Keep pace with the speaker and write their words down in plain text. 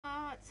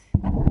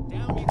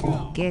Down you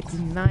go. Get the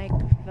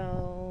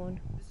microphone.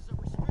 This is a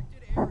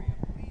restricted area.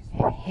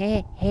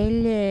 Please.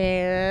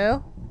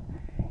 Hello.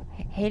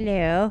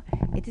 Hello.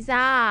 It is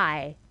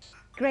I,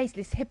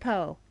 Graceless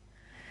Hippo.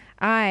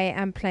 I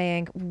am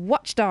playing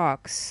Watch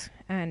Dogs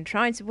and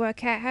trying to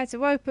work out how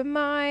to open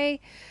my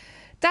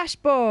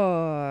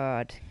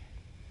dashboard.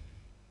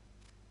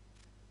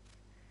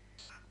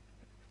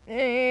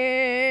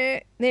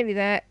 Nearly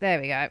there. There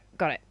we go.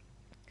 Got it.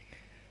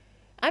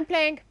 I'm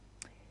playing.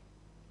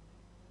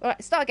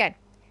 Alright, start again.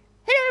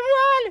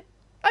 Hello everyone!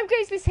 I'm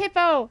Graceless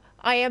Hippo.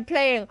 I am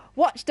playing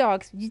Watch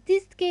Dogs.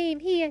 This game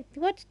here,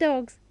 Watch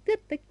Dogs.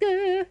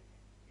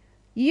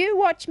 You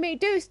watch me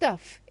do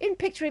stuff in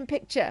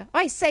picture.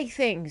 I say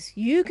things.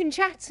 You can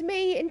chat to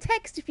me in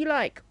text if you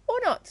like, or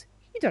not.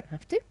 You don't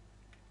have to.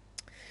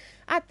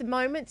 At the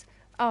moment,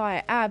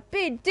 I have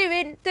been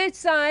doing the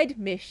side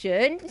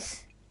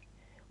missions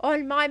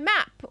on my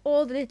map,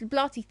 all the little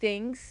blotty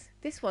things.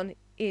 This one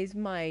is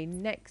my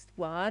next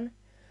one.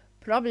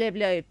 Probably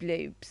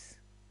bloops.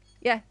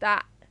 Yeah,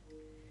 that.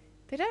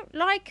 They don't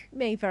like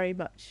me very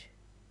much.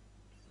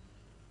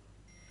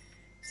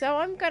 So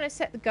I'm going to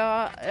set the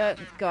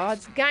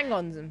guards, gang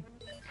on them.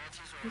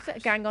 We'll set a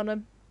gang on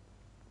them.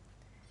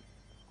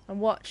 And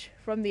watch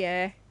from the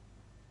air.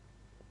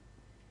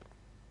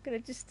 Gonna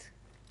just...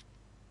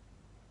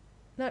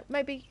 No,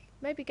 maybe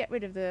get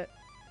rid of the...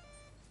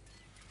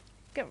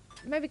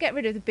 Maybe get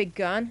rid of the big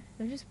gun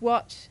and just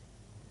watch.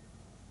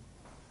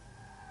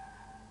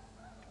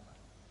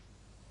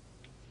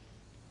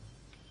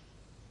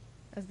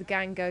 As the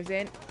gang goes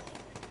in.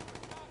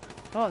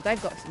 Oh,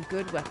 they've got some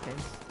good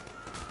weapons.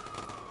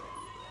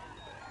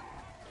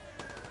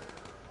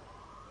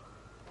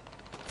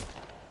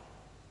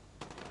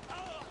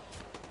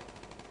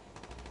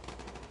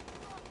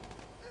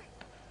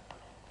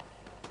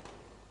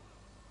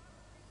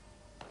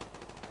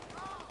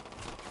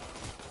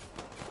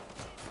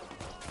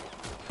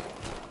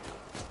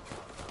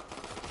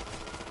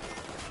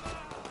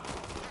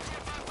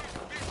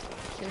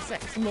 Gonna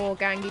set some more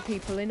gangy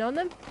people in on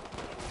them.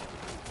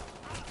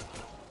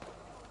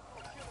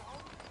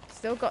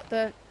 Still got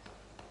the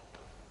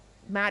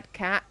Mad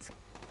Cat,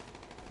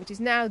 which is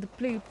now the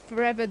blue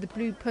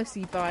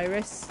pussy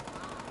virus.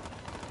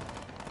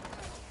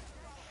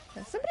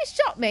 Now, somebody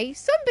shot me.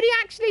 Somebody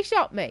actually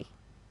shot me.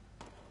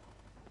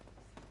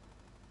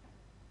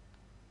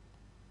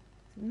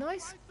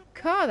 Nice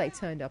car they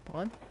turned up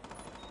on.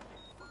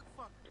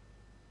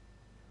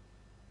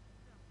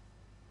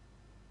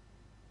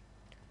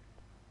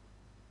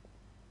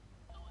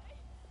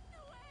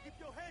 Keep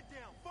your head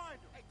down. Find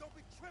him. Hey, don't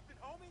be tripping,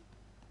 homie.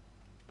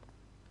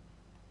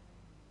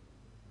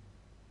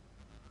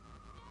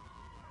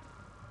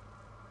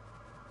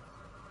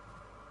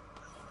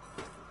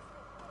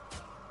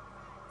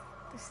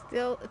 They're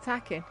still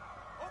attacking.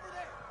 Over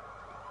there.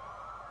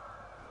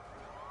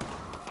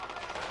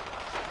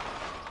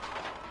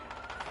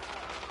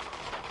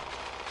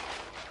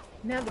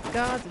 Now the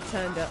guards have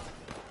turned up.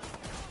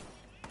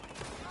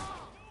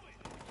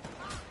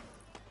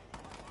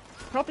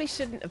 Probably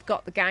shouldn't have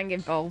got the gang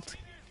involved.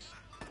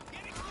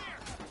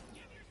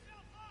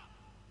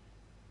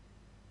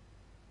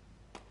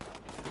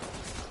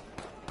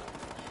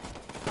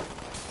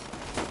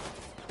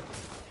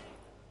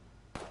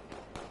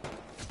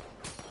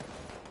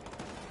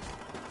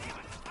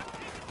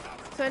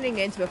 It's turning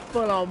into a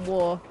full-on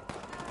war.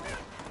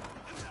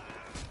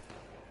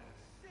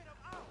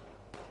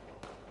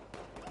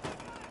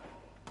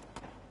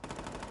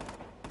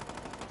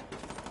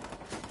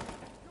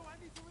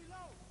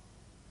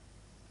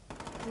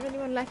 Is there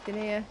anyone left in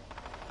here?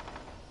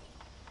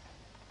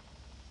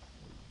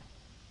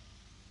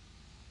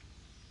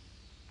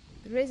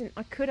 There isn't.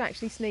 I could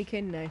actually sneak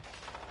in now.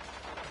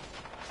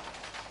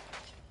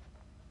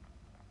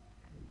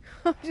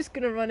 I'm just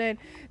gonna run in.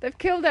 They've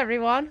killed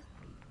everyone.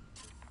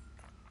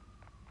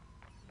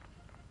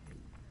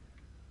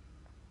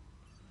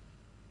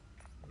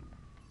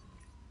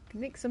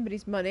 Can nick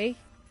somebody's money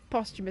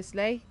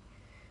posthumously.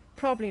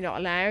 Probably not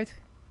allowed.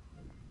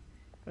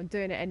 I'm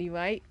doing it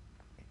anyway.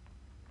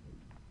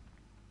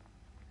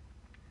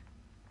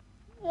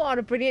 What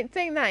a brilliant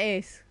thing that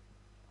is.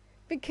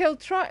 Been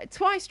killed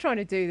twice trying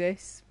to do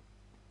this.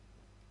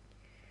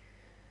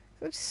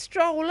 So just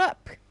stroll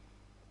up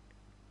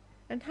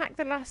and hack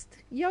the last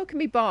yoke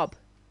me bob.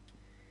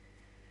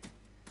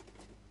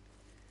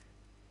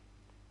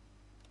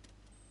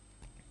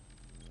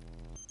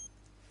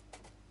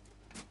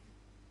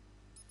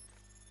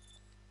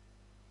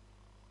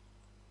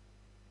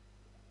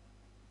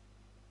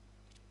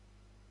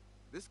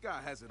 This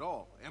guy has it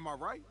all, am I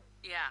right?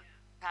 Yeah,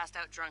 passed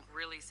out drunk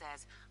really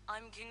says,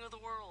 I'm king of the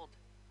world.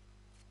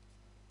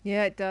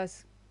 Yeah, it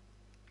does.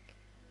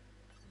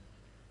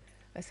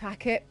 Let's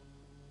hack it.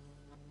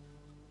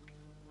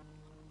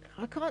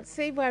 I can't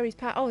see where he's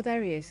passed. Oh,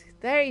 there he is.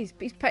 There he is.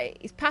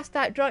 He's passed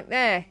out drunk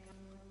there.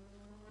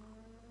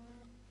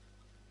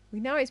 We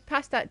know he's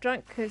passed out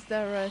drunk because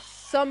there are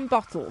some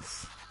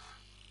bottles.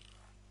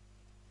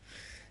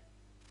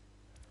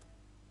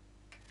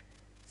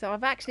 So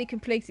I've actually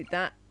completed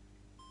that.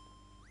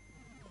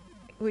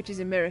 which is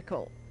a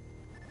miracle.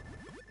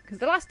 Because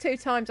the last 2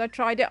 times I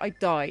tried it, I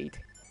died.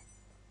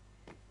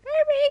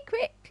 Very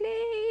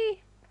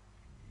quickly.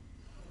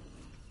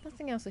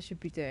 Nothing else I should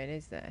be doing,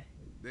 is there?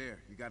 There,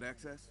 you got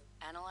access?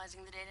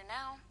 Analyzing the data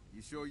now.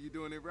 You sure you're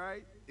doing it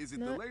right? Is it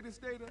No. the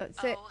latest data?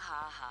 That's it. Oh,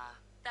 ha ha.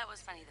 That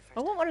was funny the first I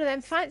want time. one of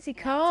them fancy Now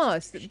it's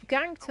cars that the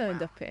distribution. gang turned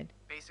wow. up in.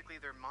 Basically,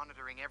 they're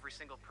monitoring every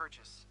single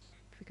purchase.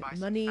 We Buy got some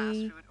money. fast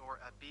food or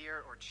a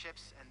beer or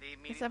chips, and they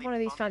immediately Let's have one of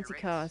these bump your fancy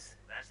rates. cars.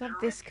 Let's have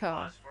this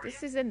car.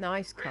 This is a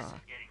nice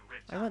car.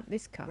 I want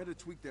this car. Better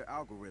tweak their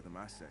algorithm,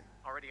 I say.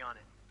 Already on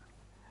it.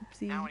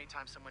 Oopsie. Now,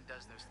 anytime someone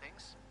does those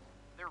things,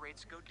 their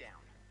rates go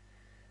down.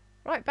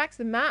 Right, back to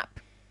the map.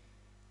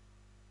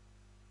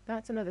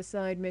 That's another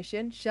side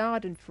mission.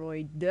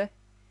 Schadenfreude.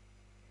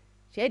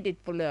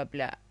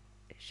 Schadenfreude.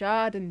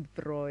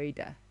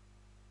 Schadenfreude.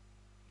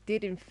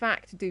 Did in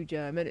fact do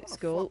German at Wanna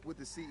school. fuck with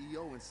the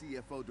CEO and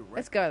CFO direct.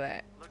 Let's go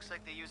there. Looks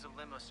like they use a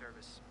limo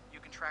service. You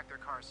can track their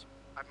cars.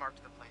 I've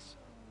marked the place.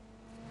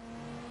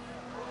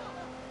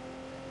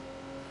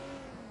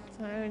 It's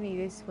only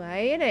this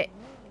way, isn't it?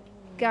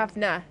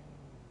 Governor.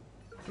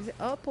 Is it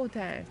up or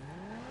down?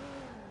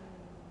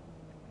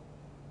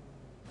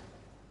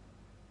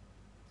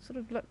 Sort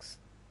of looks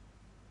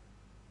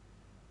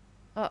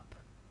up.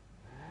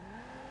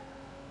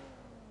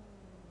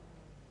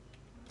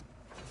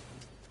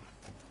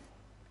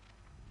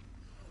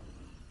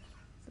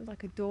 Is it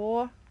like a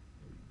door?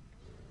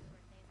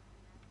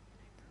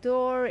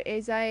 Door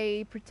is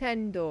a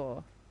pretend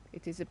door.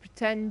 It is a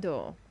pretend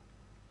door.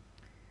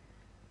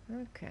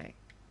 Okay.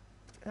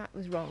 That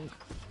was wrong.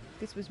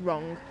 This was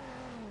wrong.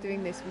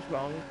 Doing this was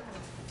wrong.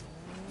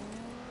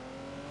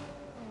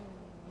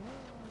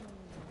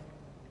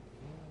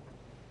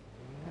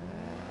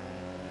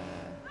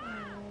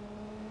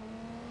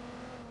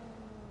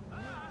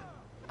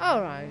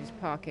 Alright, just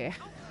park here.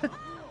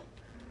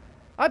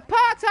 I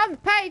parked on the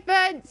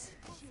pavement!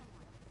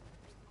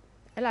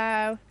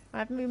 Hello. I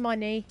have my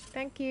money.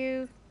 Thank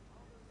you.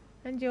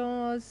 And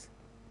yours.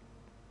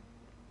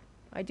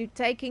 I do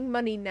taking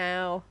money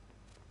now.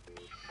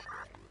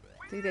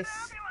 Do this.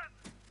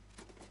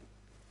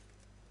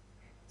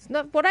 It's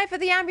not whatever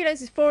the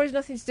ambulance is for has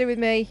nothing to do with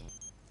me.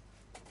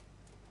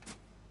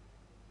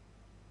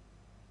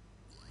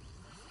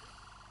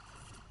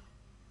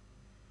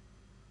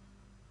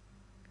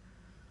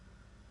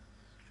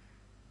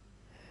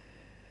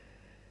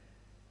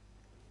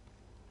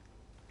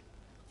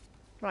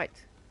 Right.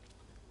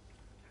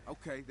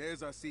 Okay,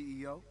 there's our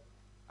CEO.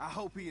 I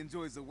hope he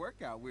enjoys the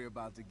workout we're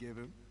about to give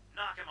him.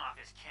 Knock him off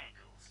his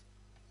cankles.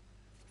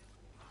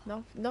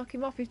 Knock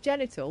him off his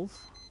genitals.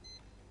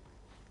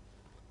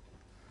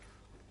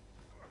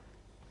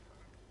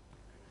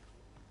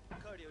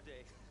 Cardio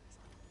day.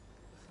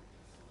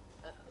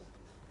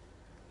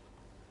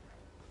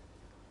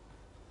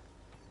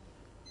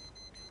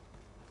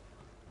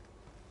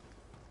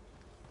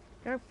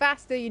 Go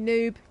faster, you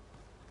noob.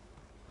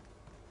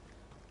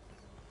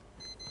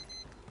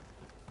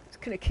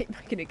 Just gonna keep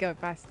making it go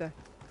faster.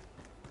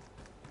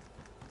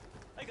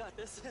 I got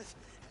this.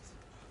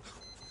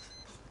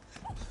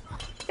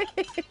 Dude,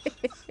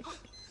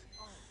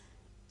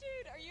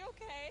 are you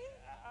okay?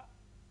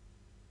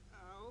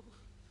 Ow.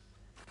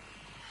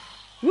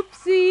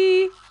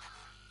 Whoopsie!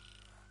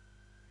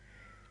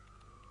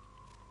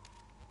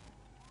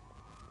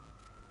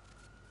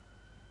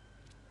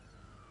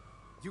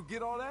 You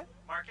get all that?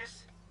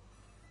 Marcus,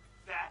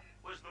 that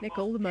was the Nick,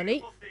 all most the money.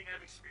 beautiful thing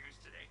I've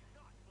experienced today.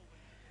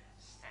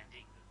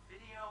 Sending the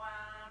video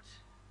out.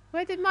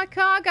 Where did my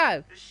car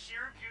go? The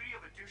sheer beauty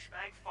of a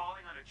douchebag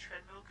falling on a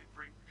treadmill could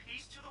bring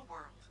peace to the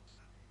world.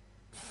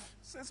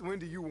 Since when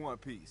do you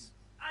want peace?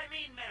 I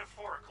mean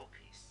metaphorical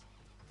peace.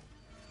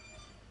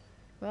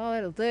 Well,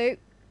 it'll do.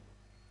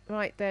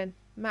 Right then,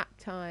 map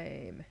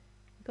time.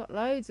 We've got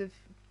loads of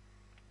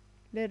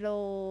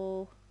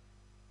little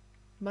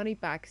money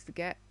bags to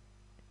get.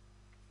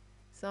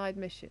 Side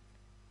mission.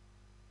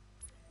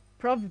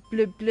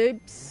 Probably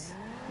blubs is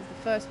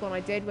the first one I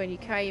did when you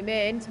came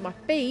in to my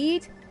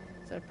feed,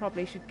 so I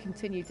probably should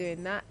continue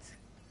doing that.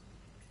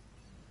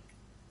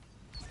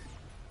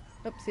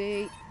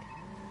 Oopsie.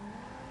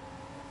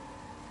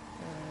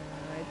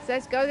 It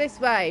says go this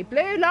way.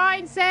 Blue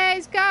line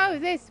says go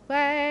this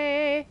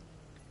way.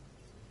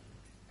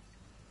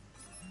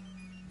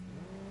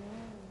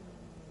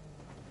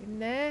 In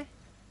there?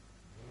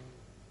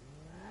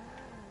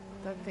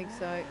 Don't think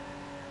so.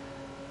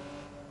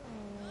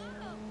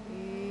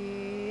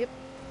 Yep.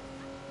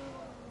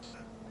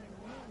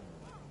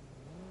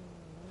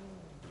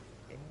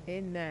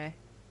 In there.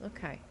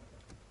 Okay.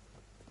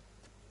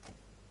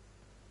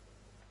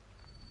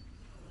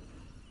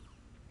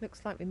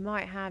 Looks like we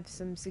might have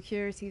some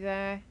security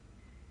there.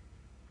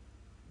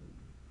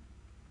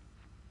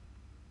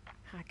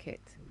 Hack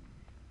it.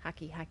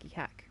 Hacky, hacky,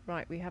 hack.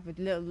 Right, we have a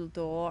little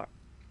door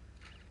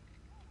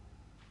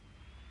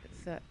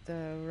that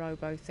the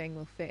robo thing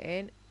will fit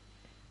in.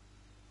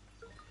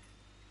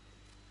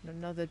 And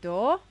another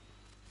door.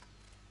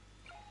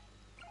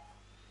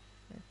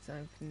 Let's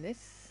open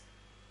this.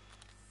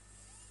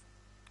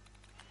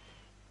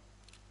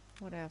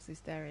 What else is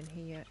there in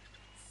here?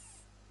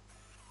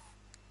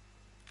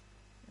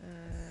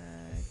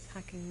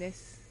 Hacking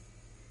this.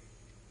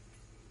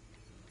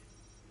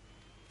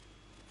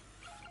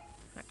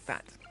 Hack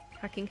that.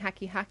 Hacking,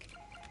 hacky, hack.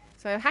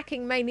 So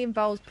hacking mainly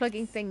involves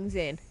plugging things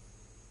in.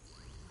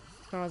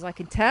 As far as I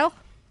can tell.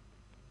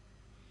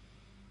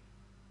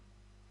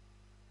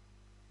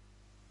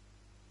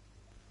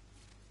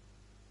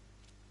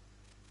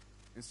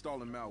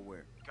 Installing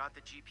malware. Got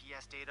the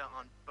GPS data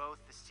on both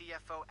the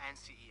CFO and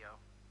CEO.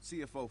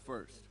 CFO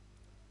first.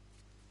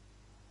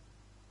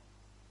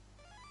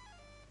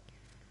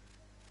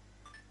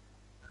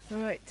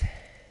 Right.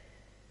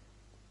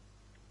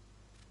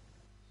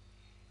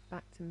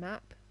 Back to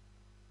map.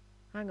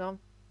 Hang on.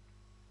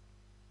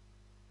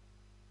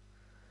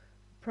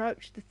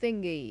 Approach the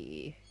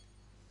thingy.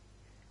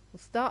 We'll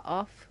start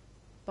off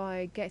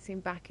by getting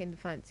back in the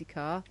fancy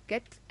car.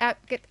 Get out,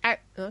 get out.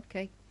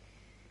 Okay.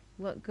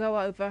 We'll go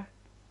over.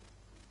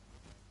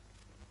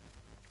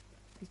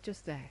 He's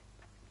just there.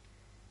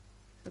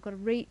 I've got to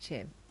reach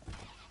him.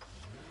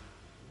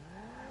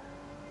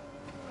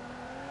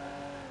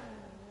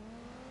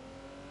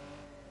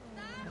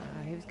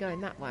 He was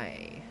going that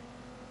way.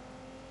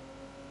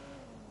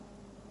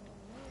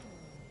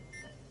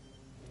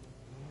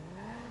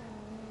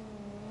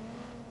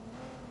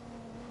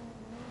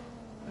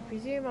 I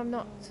presume I'm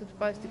not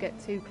supposed to get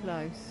too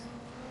close.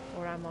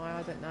 Or am I?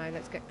 I don't know.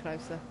 Let's get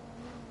closer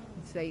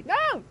and see.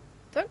 No!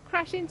 Don't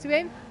crash into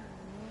him.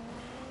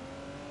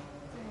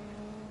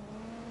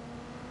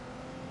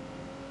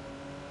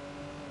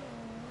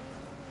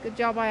 Good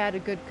job I had a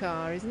good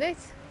car, isn't it?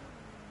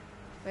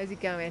 Where's he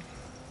going?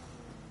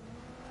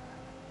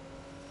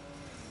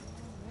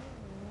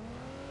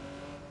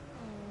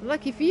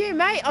 Lucky for you,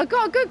 mate. I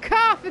got a good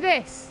car for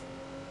this.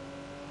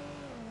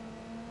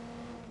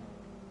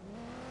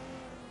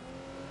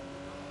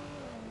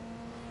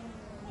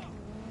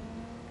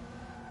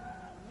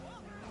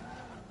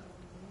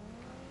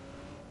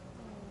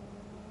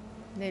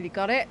 Nearly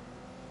got it.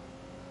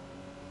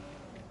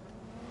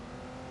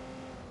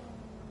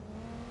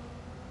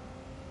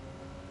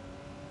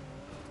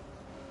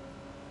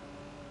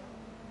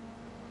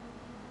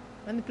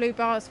 When the blue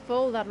bar is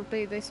full, that'll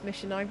be this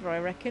mission over, I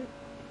reckon.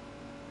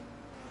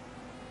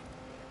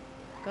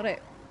 Got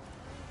it.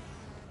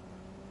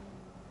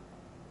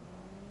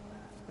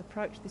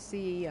 Approach the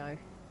CEO.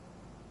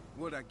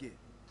 What'd I get?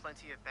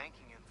 Plenty of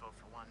banking info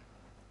for one.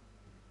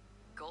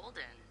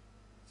 Golden.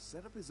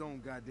 Set up his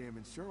own goddamn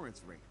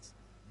insurance rates.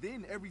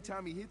 Then every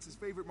time he hits his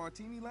favorite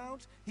martini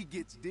lounge, he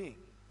gets dinged.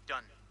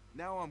 Done.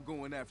 Now I'm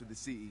going after the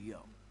CEO.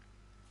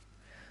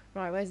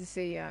 Right, where's the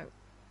CEO?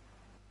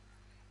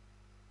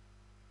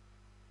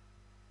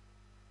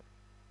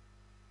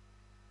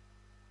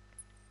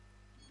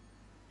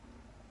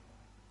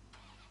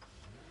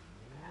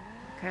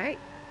 Okay.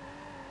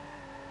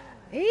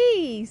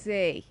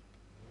 Easy.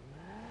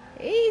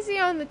 Easy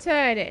on the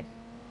turning.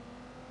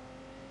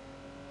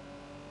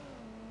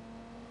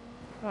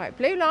 Right,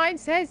 blue line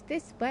says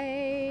this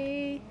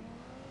way.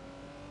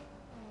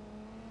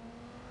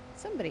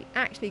 Somebody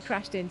actually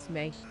crashed into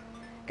me.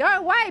 Go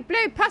away,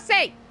 blue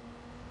pussy!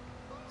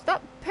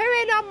 Stop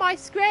pooing on my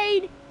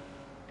screen!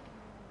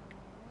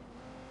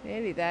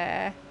 Nearly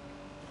there.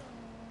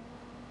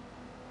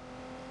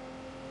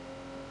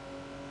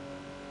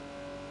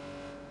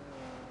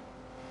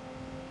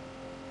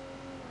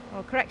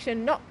 Oh,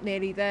 correction, not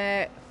nearly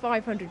there.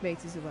 500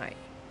 metres away.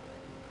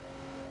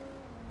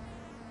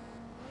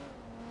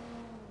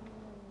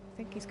 I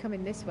think he's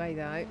coming this way,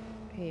 though.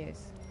 He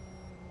is.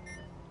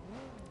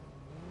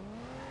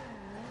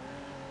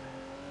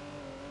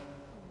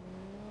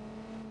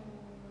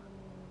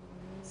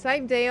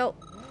 Same deal.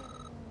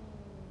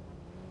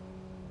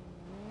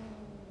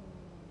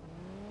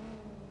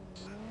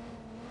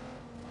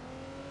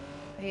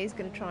 He's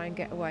going to try and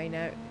get away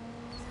now.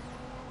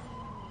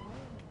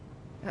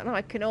 And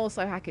I can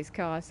also hack his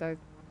car, so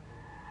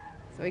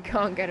he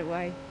can't get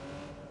away.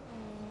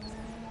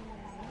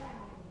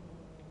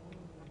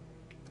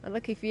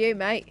 Unlucky for you,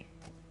 mate.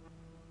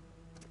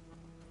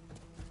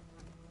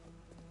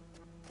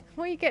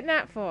 What are you getting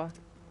out for?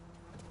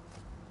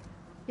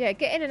 Yeah,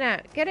 get in and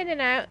out. Get in and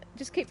out.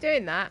 Just keep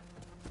doing that.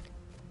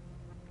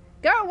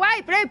 Go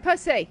away, blue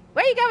pussy!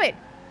 Where are you going?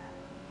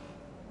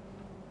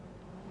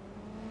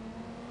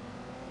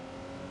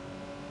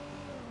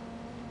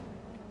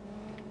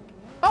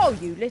 Oh,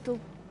 you little...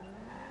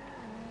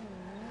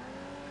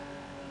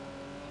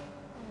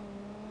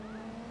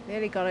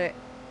 Nearly got it.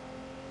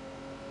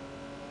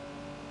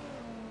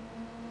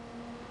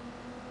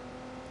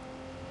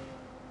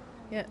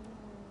 Yeah.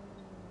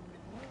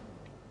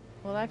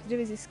 All I have to do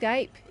is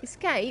escape.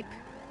 Escape?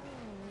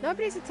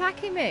 Nobody's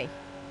attacking me.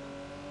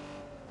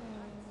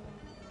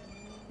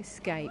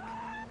 Escape.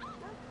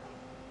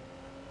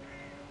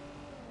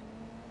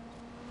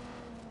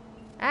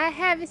 I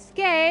have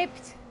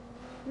escaped.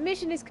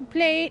 Mission is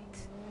complete.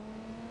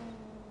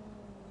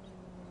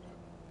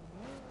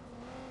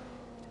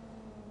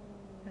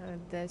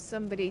 And there's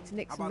somebody to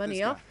nick some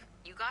money off.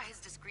 You got his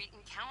discreet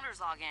encounters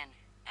login,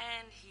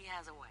 and he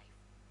has a wife.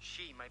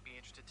 She might be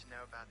interested to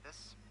know about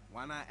this.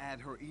 Why not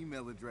add her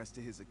email address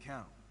to his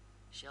account?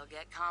 She'll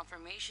get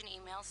confirmation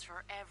emails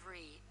for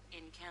every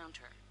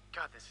encounter.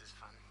 God, this is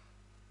fun.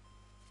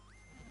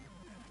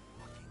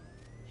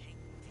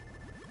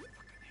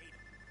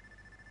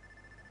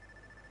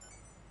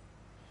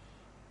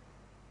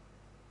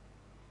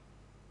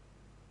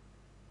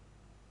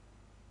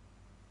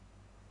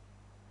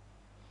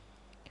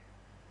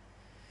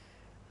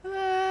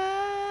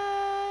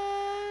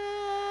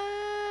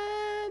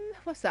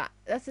 What's that?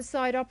 That's a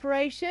side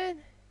operation.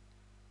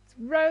 It's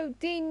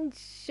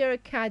Rhodesia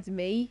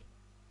Academy.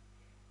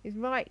 Is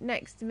right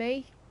next to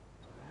me.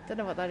 Don't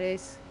know what that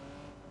is.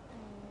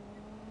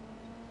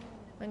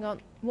 Hang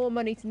on, more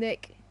money to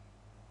nick.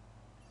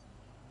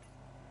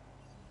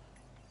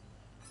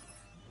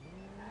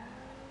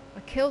 I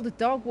killed a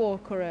dog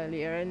walker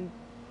earlier and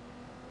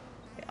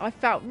I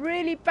felt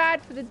really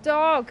bad for the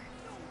dog.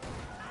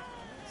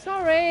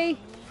 Sorry.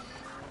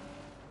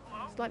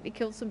 Slightly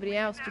killed somebody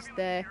else just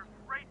there.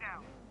 Right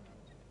now.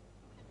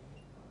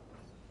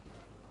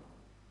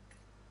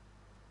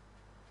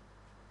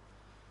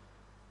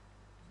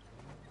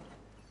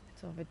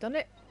 So have I done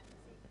it?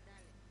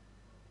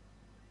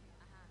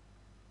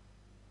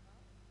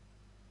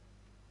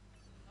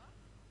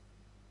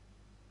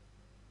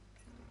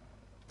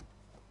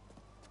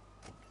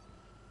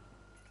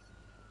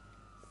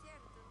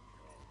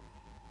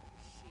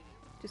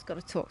 Just got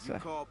to talk to You her.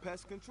 call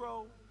pest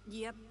control?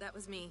 Yep, that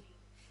was me.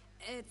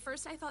 At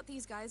first I thought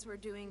these guys were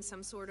doing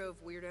some sort of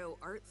weirdo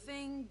art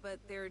thing, but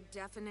they're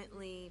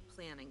definitely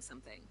planning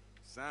something.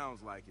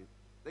 Sounds like it.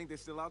 Think they're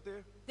still out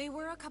there? They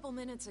were a couple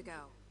minutes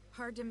ago.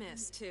 Hard to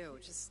miss, too.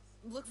 Just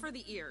look for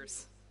the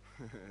ears.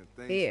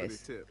 Thanks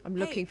Ears. for the tip. I'm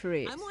looking for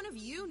ears. I'm one of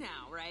you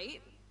now, right?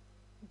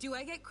 Do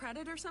I get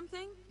credit or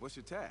something? What's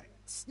your tag?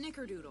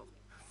 Snickerdoodle.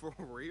 For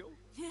real?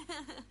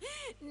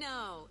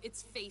 No,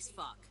 it's face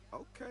fuck.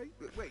 Okay.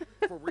 Wait,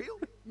 for real?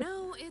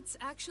 No, it's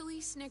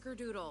actually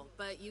Snickerdoodle,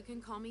 but you can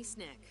call me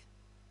Snick.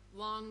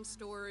 Long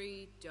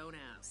story, don't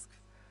ask.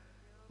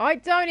 I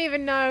don't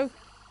even know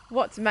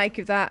what to make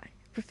of that.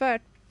 Preferred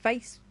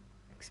face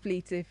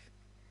expletive.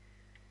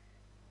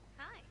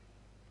 Hi.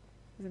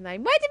 Is the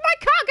name. Where did my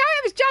car go?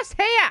 It was just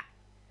here.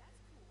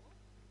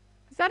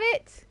 Is that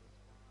it?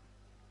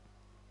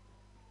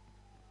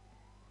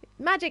 It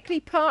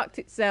magically parked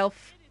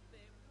itself.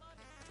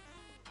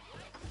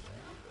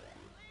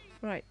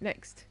 Right,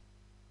 next.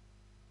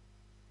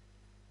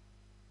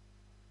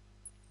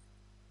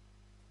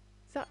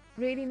 Is that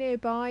really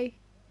nearby?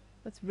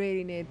 That's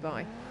really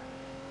nearby.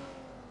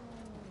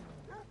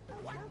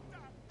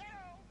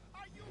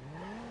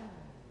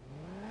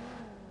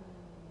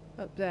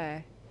 Up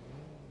there.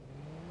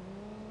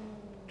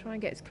 Try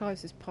and get as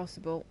close as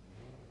possible.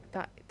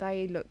 That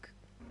they look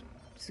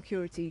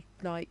security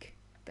like.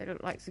 They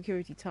look like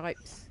security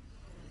types.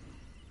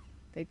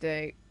 They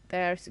do.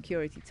 They're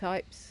security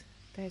types.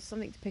 There's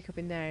something to pick up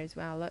in there as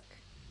well, look.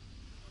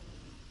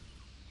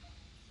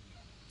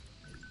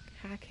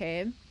 Hack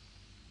him.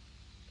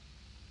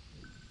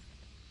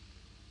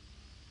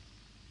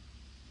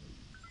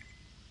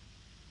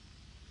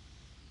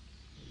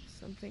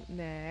 Something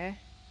there.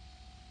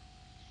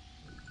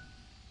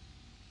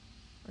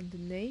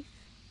 Underneath.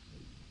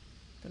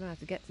 Don't know how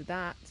to get to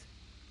that.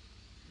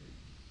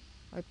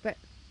 I bet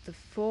the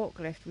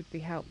forklift would be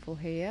helpful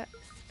here.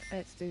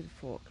 Let's do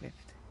the forklift.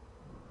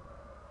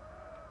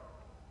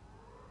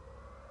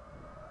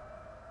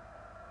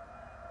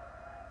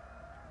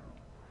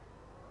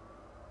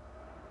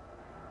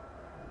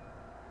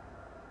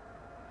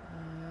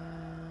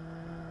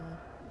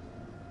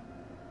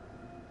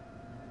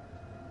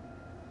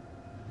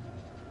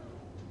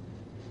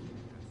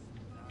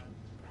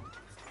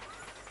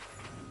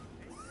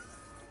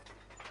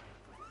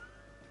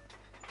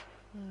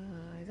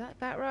 Is that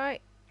about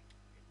right?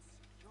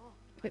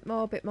 Bit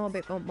more, bit more,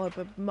 bit more,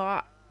 bit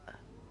more.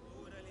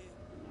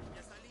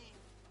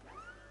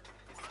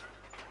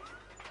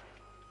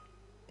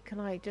 Can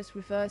I just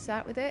reverse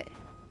out with it?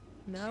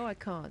 No, I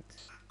can't.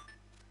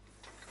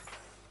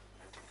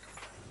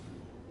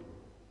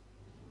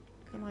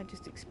 Can I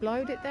just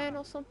explode it then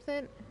or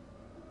something?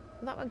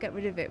 Well, that won't get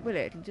rid of it, will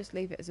it? It'll just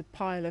leave it as a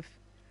pile of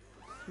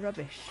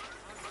rubbish.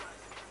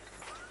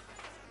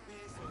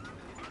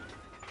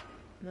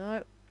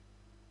 No.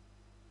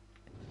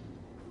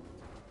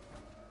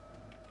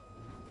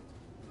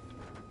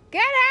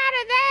 Get out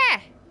of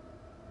there!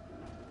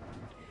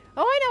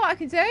 Oh, I know what I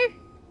can do.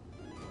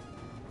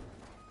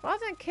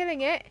 Rather than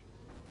killing it.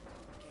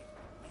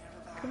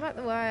 Come out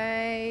the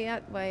way,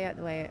 out the way, out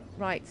the way.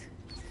 Right.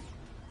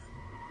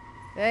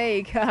 There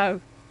you go.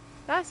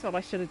 That's what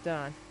I should have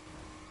done.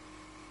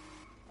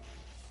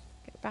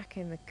 Get back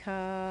in the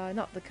car.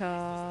 Not the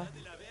car.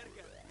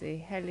 The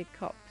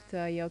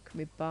helicopter. Yoke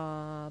me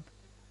Bob.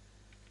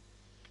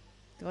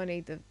 Do I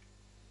need the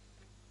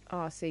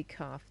RC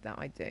car for that?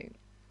 I do.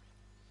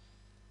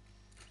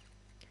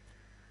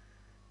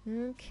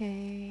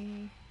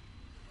 Okay.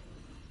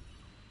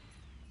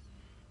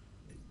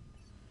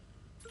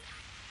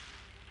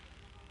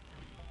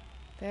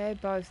 They're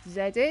both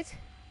Z'd.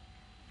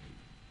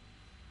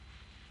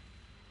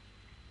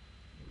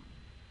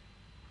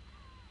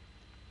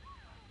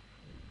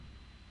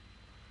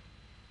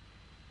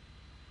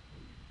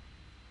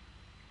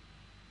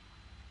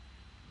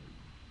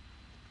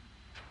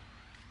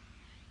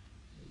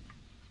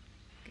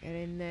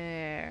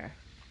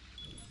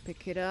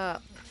 Pick it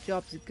up.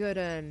 Job's a good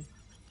un.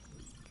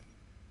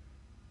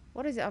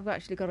 What is it I've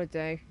actually got to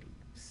do?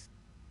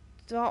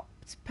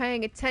 Stopped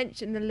paying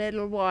attention a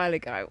little while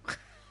ago.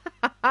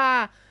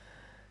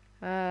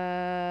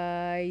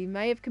 You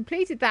may have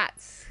completed that.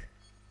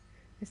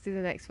 Let's do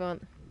the next one,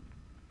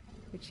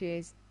 which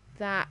is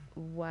that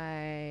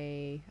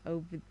way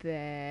over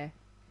there.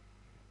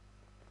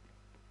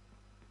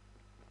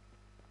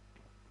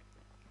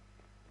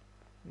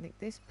 I think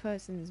this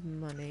person's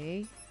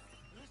money.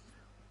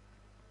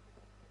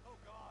 Oh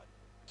God.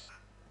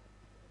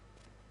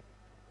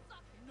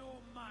 No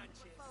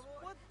manches.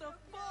 What the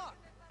fuck?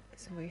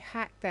 So we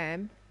hack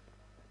them.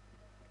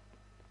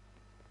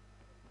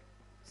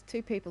 There's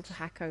 2 people to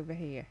hack over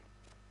here.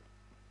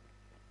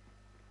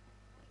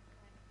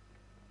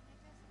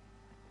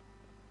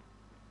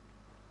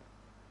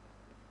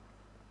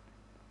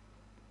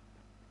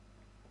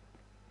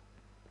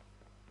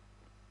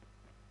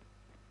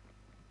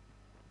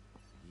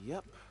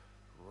 Yep,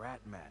 rat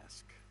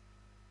mask.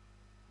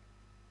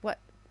 What?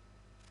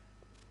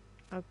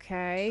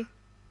 Okay.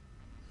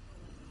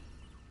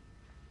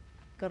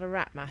 Got a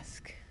rat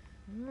mask.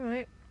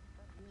 Alright.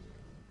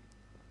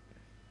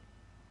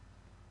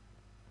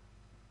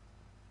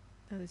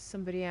 Oh, there's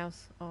somebody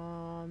else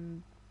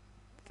on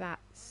that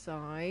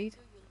side.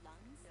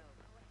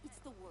 It's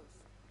the worst.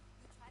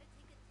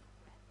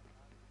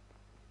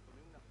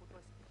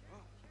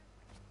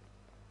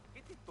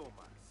 ¿Qué te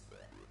tomas?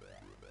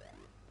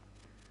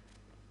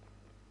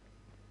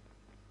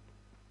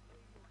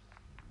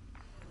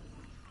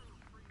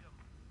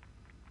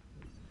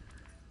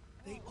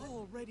 They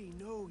already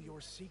know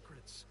your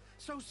secrets,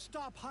 so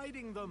stop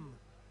hiding them.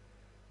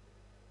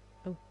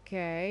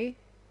 Okay.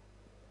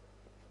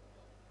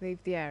 Leave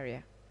the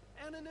area.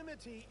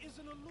 Anonymity is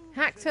an illusion.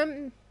 Hacked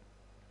them.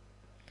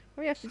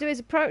 All you have to do is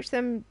approach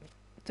them,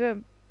 do a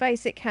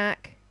basic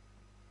hack.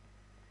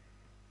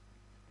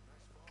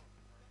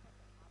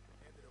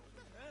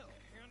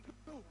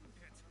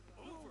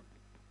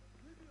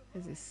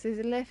 There's a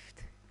scissor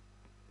lift.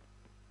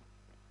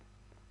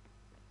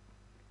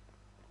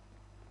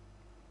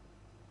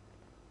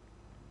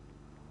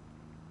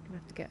 Gonna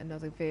have to get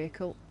another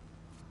vehicle.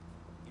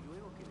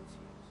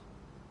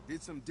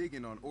 Did some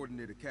digging on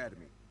Ordinate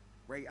Academy.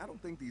 Ray, I don't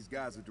think these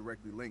guys are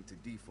directly linked to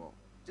Default.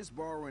 Just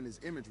borrowing his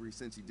imagery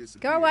since he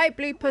disappeared. Go away,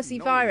 blue You pussy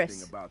know virus.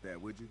 anything about that,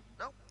 would you?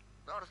 Nope,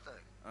 not a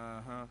thing.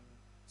 Uh-huh.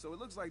 So it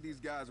looks like these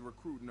guys are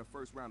recruiting the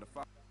first round of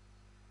 5.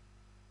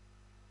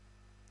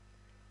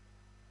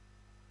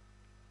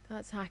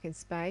 That's hacking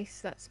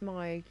space. That's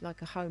my,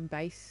 like, a home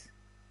base.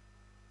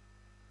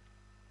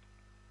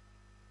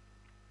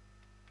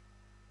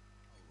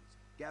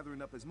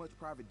 Gathering up as much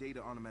private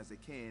data on them as they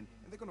can,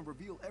 and they're gonna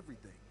reveal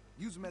everything.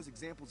 Use them as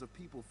examples of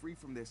people free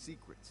from their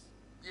secrets.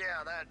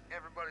 Yeah, that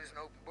everybody's an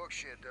open book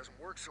shit doesn't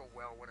work so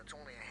well when it's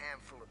only a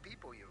handful of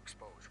people you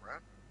expose, right?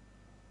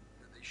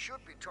 They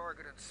should be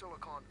targeting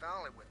Silicon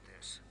Valley with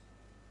this.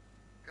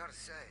 Gotta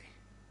say,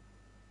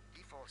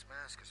 Default's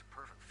mask is a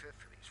perfect fit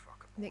for these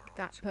fucking Nick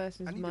that morons. I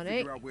person's need to money.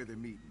 figure out where they're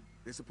meeting.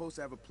 They're supposed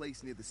to have a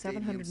place near the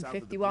stadium south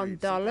of the $751.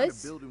 bridge, some kind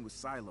of building with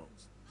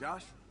silos.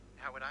 Josh,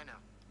 How would I know?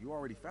 you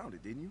already found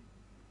it, didn't you?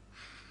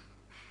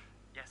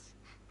 Yes.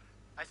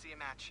 I see a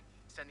match.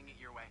 Sending it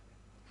your way.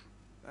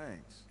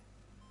 Thanks.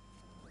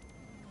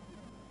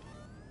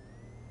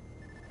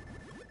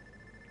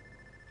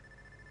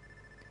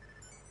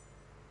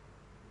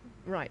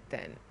 Right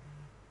then.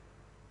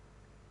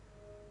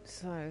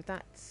 So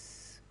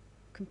that's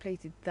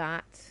completed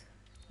that.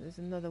 There's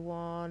another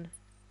one.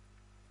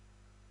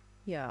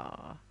 Yeah.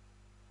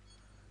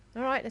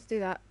 Alright, let's do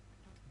that.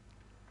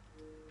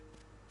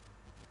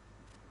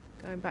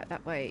 Going back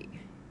that way.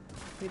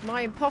 With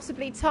my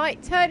impossibly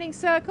tight turning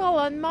circle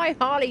on my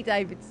Harley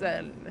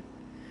Davidson.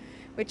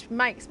 Which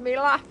makes me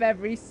laugh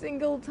every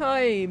single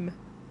time.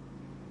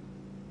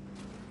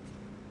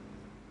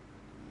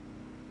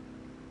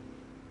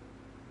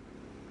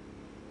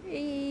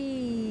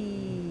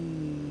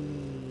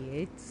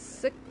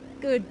 It's a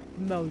good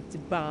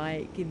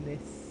motorbike in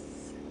this.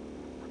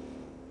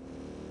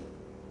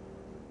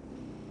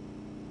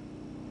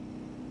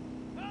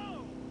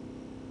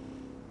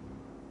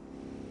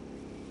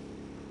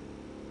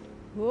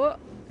 Whoa,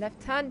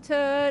 left hand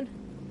turn.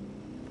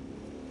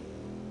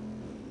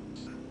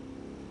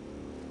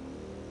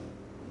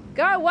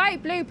 Go away,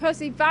 blue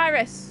pussy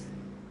virus.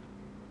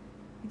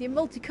 With your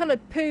multicoloured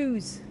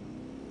poos.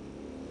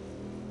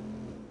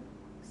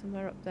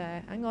 Somewhere up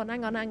there. Hang on,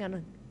 hang on, hang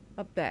on.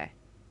 Up there.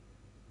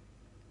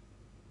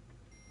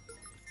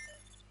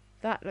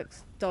 That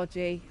looks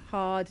dodgy,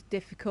 hard,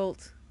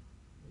 difficult.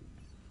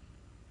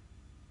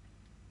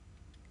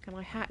 Can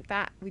I hack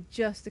that with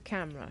just a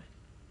camera?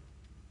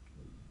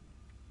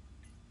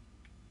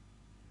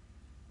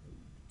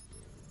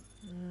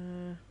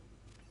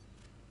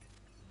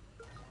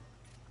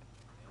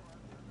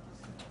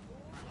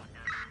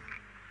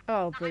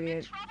 Oh,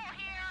 brilliant. Somebody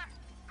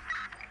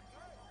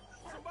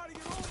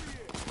get over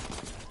here.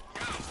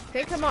 I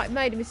think I might have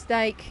made a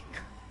mistake.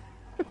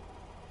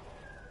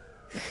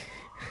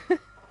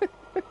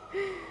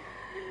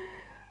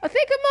 I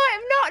think I might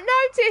have not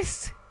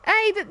noticed,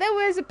 A, that there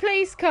was a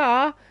police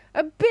car,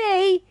 and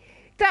B,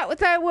 that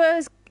there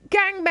was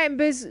gang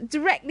members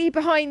directly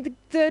behind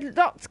the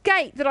locked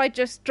gate that I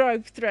just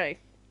drove through.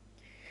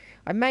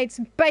 I made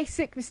some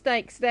basic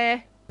mistakes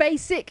there.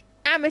 Basic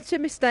amateur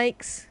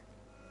mistakes.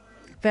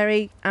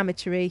 Very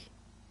amateury.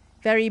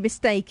 Very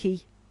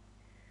mistakey.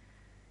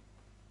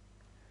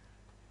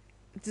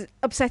 It's an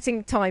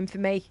upsetting time for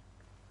me.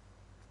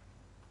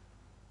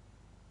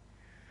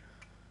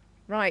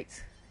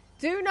 Right.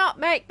 Do not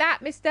make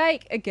that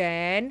mistake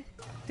again.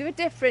 Do a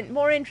different,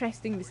 more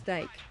interesting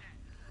mistake.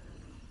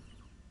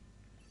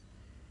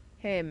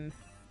 Him.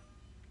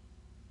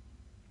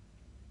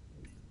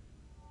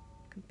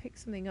 Can pick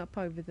something up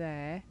over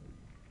there.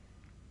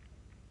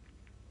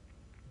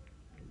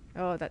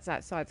 Oh, that's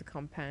outside the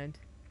compound.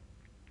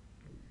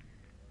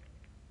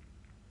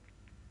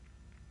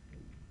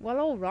 Well,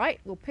 alright,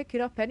 we'll pick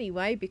it up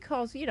anyway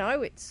because, you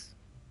know, it's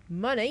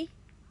money.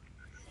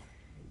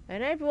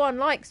 And everyone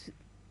likes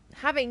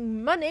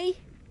having money.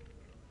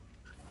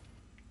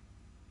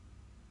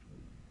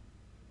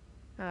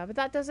 But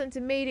that doesn't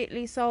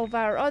immediately solve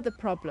our other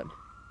problem.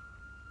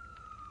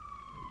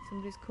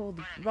 Somebody's called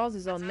the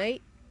Rozzers on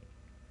me.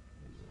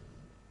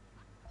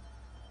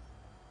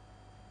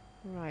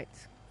 Right.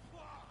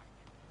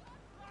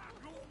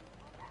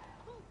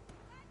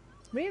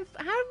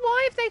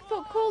 Why have they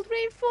called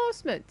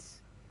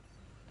reinforcements?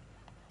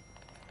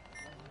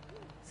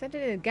 Send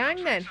in a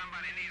gang then.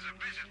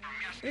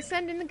 We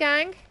send in the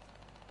gang.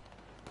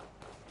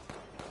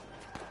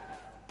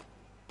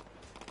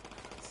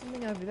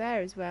 Something over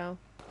there as well.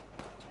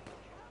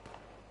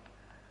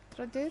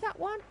 Did I do that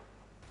one?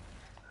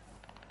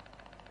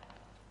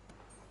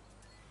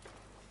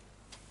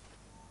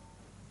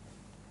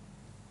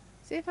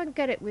 See if I can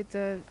get it with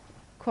the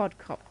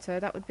quadcopter.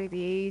 That would be the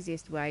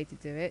easiest way to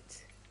do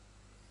it.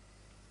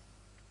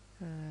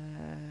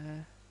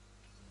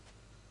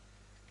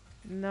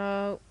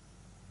 No.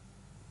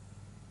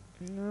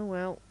 Oh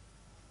well.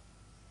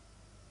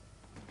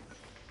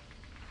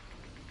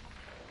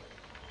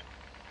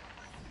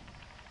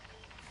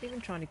 Even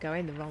trying to go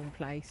in the wrong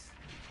place.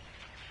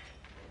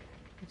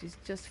 Which is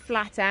just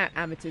flat out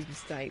amateur's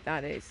mistake,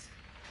 that is.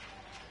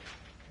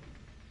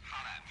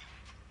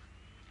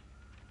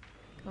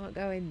 Can't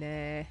go in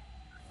there.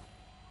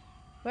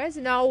 Where's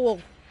an owl?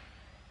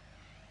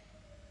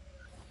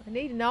 I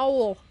need an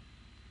owl.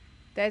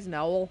 There's an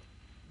owl.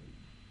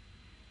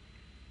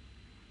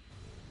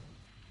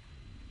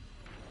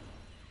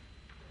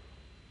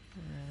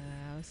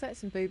 I'll set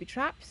some booby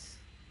traps.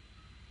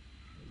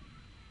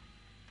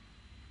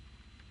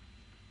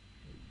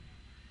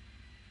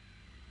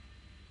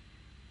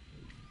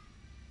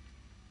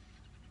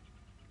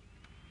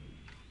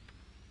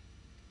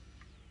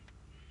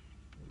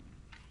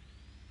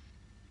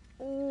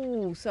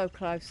 Ooh, so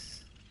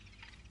close.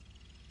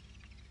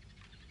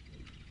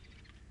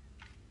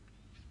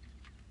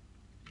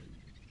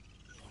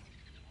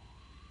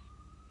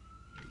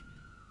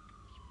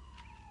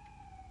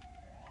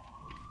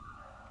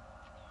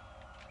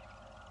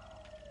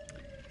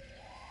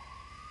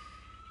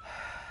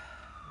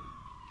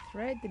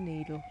 Thread the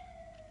needle.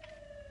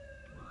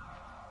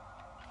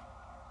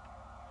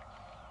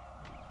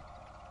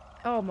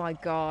 Oh my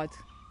god.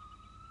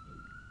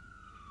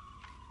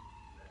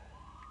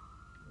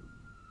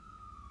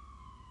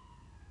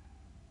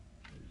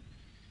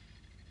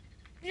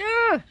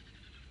 Yeah!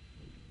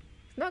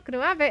 It's not going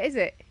to have it, is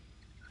it?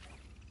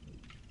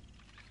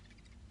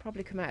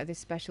 Probably come out of this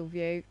special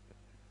view.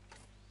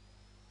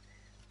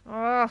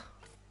 Oh.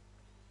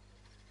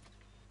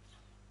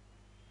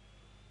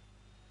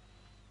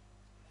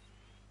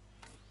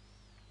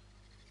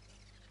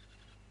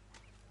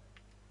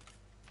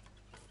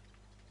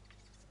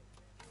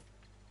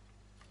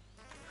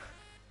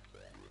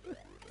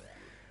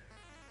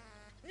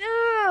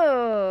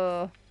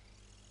 No.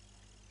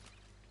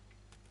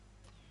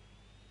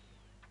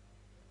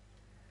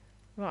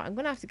 Right, I'm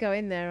going to have to go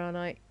in there, aren't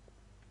I?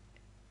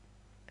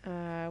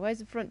 Where's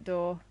the front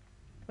door?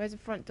 Where's the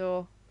front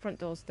door? Front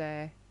door's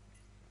there.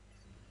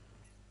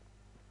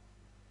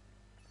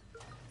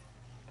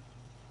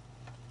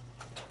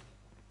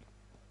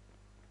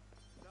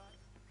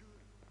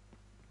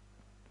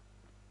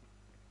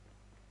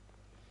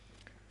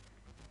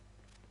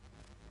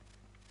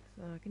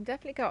 So I can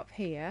definitely go up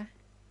here.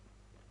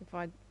 If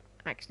I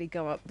actually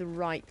go up the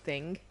right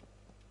thing.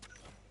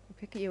 I'll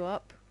pick you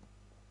up.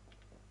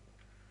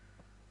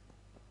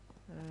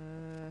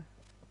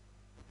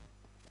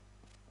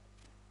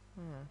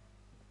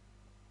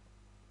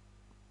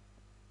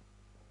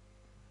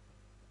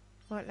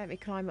 Right, let me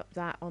climb up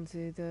that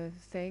onto the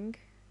thing.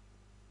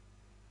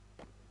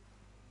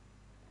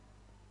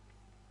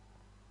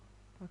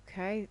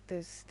 Okay,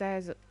 there's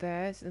stairs up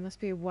there, so there must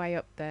be a way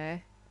up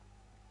there.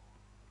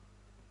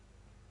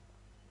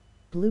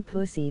 Blue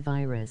pussy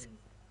virus.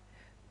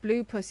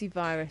 Blue pussy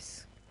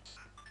virus.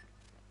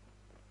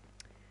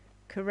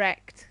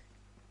 Correct.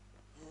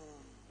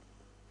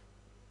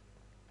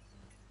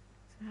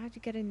 So how'd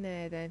you get in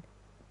there then?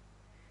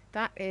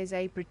 That is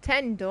a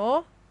pretend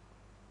door.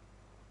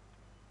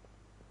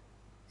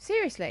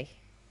 Seriously.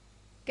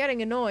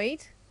 Getting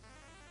annoyed.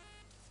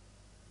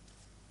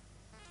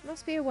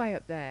 Must be a way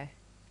up there.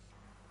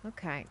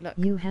 Okay, look.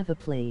 You have a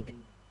plague.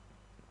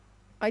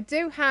 I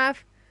do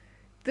have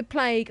the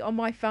plague on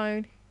my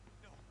phone.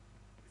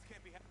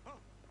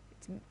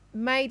 It's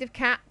made of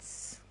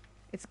cats.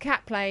 It's a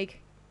cat plague.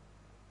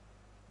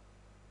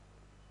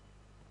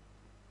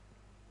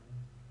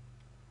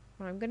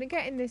 Right, I'm going to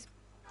get in this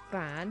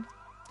van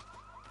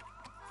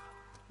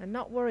and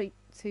not worry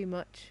too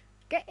much.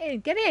 Get in,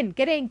 get in,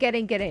 get in, get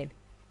in, get in.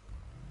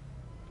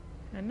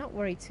 And not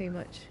worry too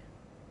much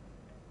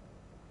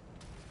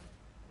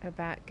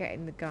about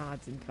getting the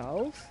guards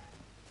involved.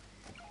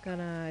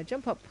 Gonna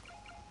jump up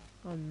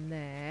on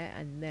there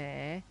and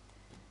there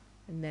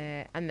and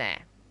there and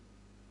there.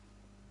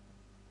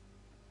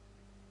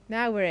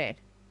 Now we're in.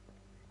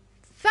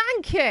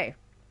 Thank you!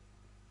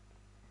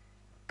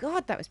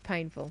 God, that was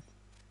painful.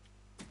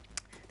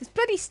 There's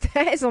bloody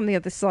stairs on the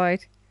other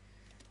side.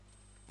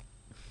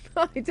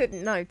 I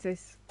didn't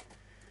notice.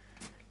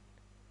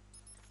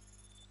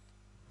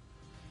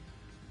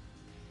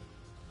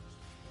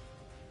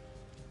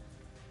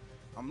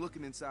 I'm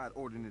looking inside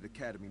Ordinate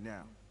Academy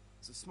now.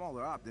 It's a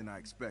smaller op than I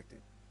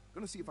expected.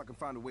 Gonna see if I can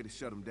find a way to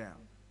shut them down.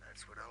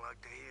 That's what I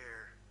like to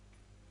hear.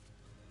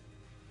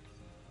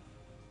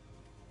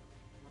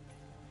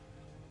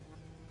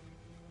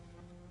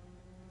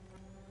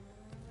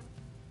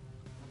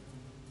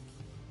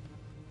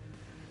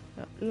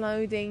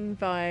 Uploading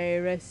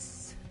virus.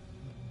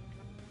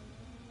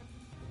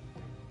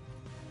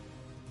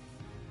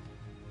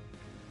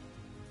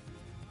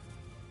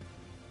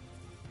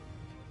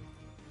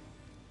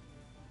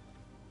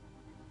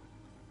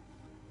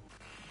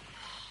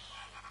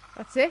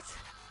 That's it.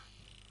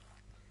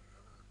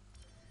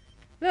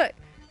 Look,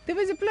 there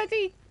was a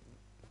bloody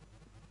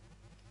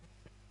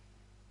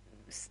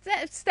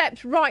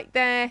steps right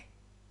there.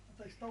 Have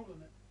they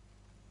stolen it?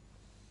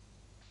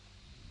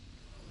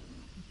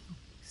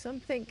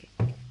 Something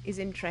is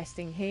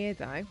interesting here,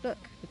 though.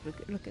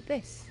 Look at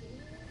this.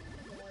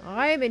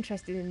 I am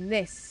interested in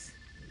this.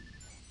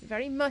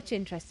 Very much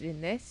interested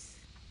in this.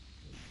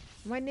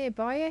 Am I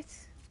nearby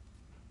it?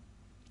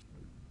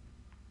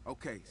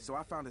 Okay, so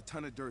I found a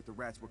ton of dirt the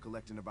rats were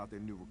collecting about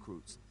their new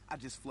recruits. I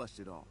just flushed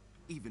it all.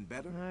 Even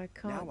better, I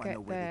can't now I get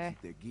know where there. they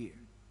keep their gear.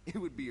 It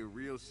would be a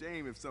real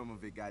shame if some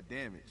of it got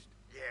damaged.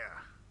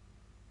 Yeah.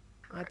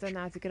 I don't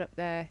know how to get up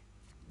there.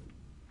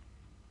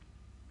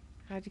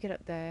 How'd you get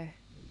up there?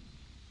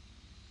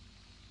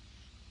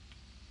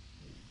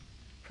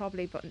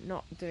 Probably, but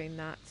not doing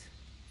that.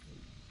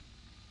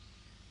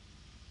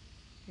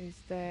 Is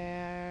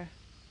there...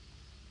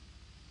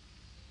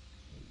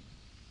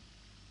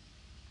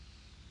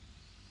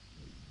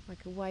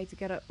 like a way to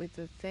get up with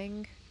the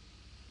thing?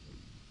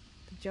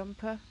 The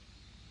jumper?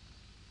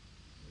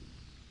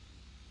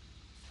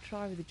 Let's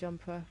try with the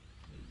jumper.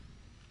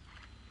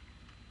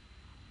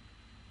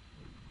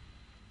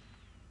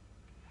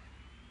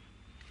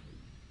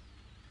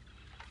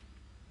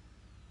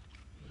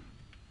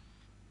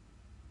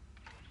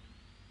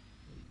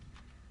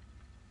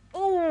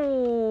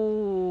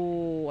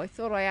 Oh, I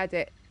thought I had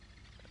it.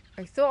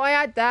 I thought I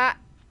had that.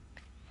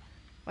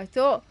 I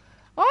thought,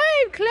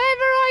 I'm clever,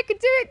 I could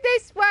do it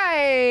this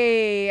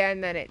way.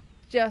 And then it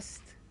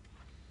just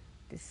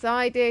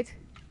decided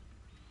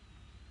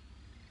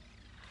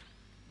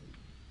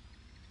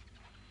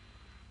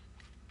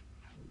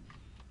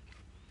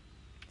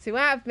to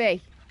have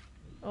me.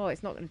 Oh,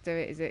 it's not going to do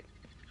it, is it?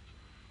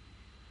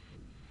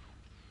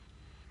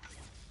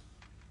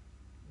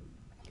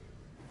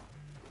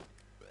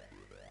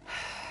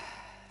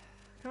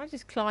 Can I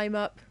just climb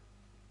up?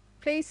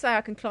 Please say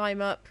I can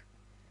climb up.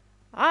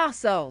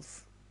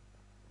 Arseholes.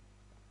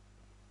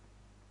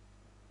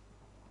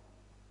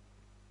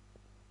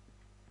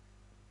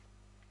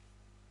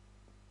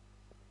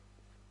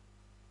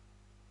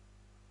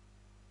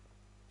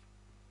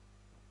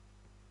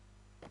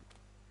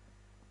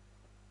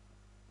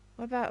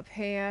 What about up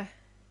here?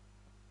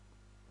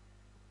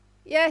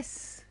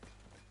 Yes.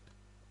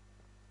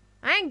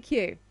 Thank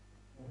you.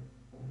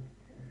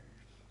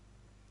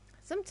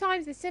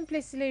 Sometimes the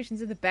simplest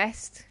solutions are the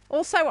best.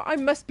 Also, I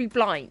must be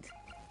blind.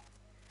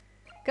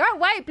 Go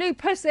away, blue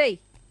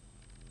pussy.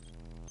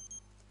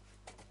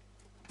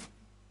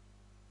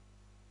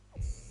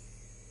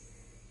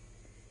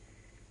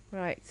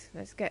 Right,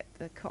 let's get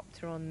the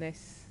copter on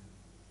this.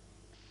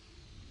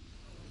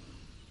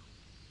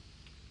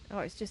 Oh,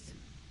 it's just...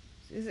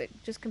 is it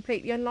just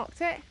completely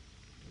unlocked it?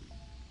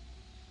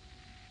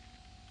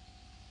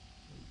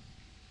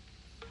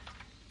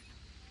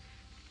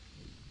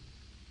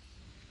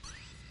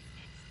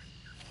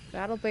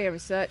 That'll be a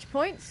research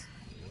point.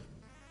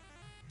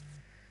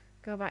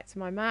 Go back to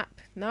my map.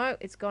 No,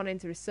 it's gone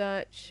into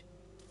research.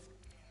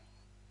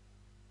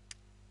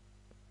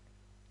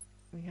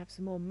 We have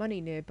some more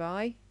money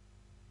nearby,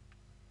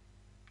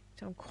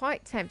 which I'm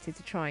quite tempted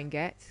to try and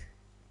get.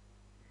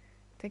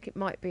 I think it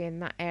might be in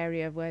that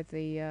area where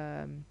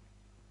the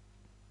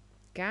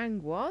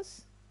gang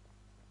was.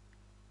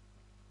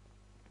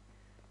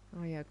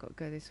 Oh yeah, I've got to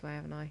go this way,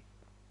 haven't I?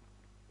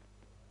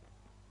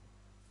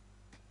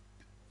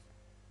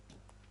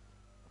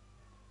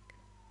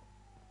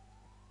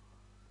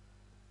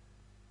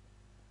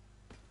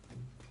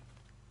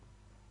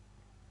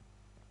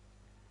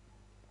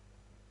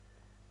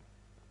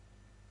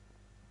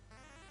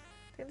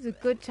 think there's a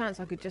good chance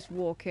I could just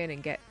walk in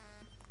and get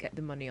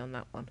the money on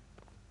that one.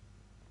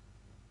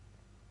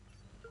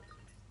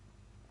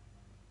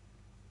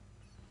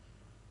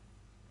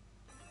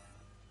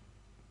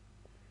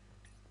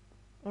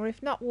 Or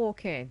if not,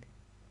 walk in.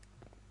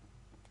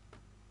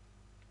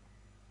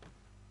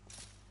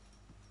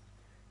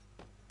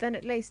 Then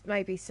at least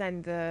maybe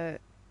send the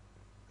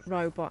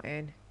robot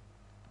in.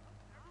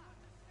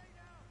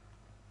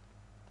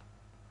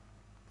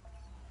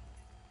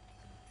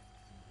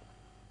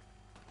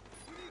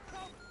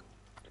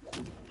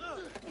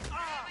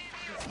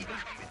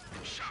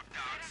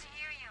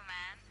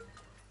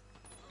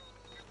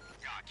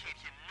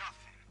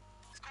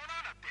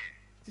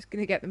 Just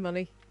gonna get the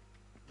money.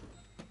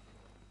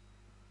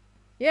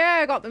 Yeah,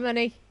 I got the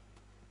money.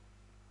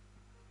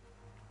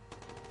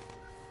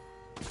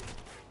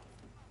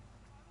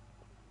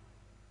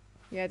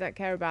 Yeah, don't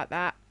care about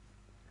that.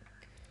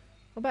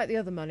 What about the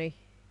other money?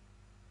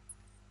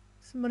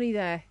 Some money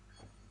there.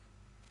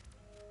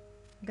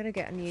 I'm gonna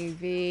get a new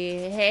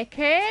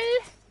vehicle.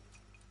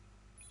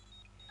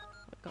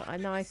 I've got a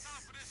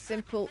nice,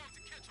 simple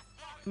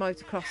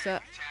motocrosser,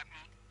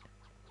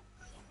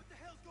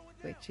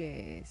 which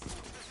is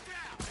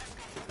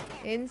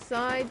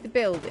inside the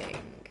building.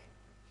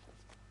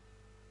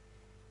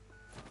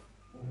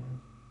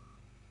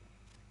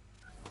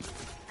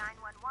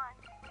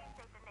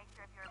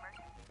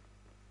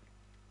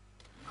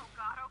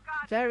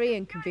 Very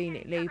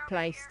inconveniently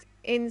placed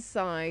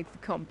inside the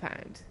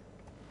compound.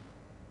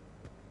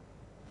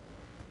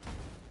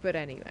 But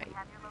anyway.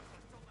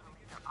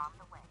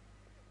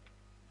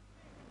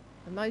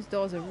 And those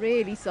doors are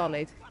really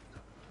solid.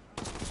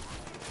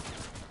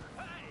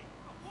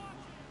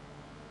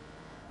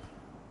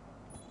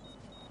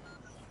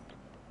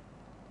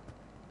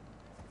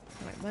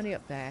 Right, money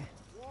up there.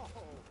 Whoa,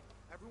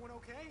 everyone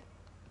okay?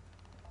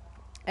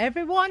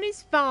 Everyone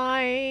is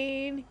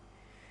fine.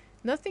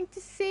 Nothing to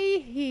see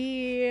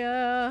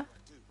here.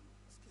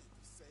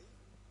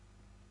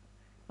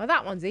 Well,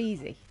 that one's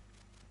easy.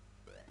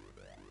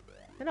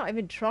 They're not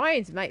even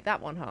trying to make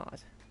that one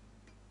hard.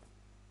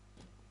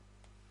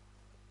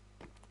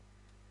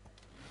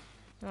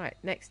 Right,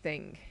 next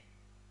thing.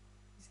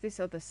 Is this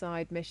other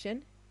side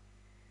mission.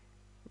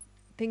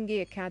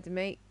 Thingy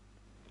Academy.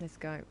 Let's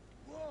go.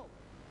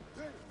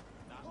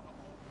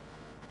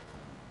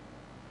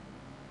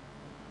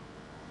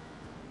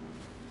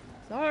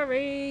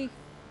 Sorry.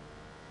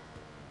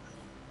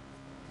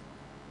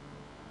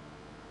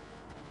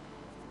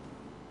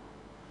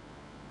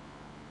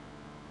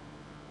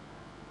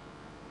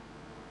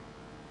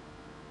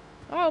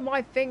 Oh,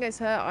 my fingers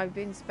hurt. I've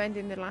been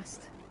spending the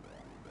last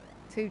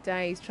 2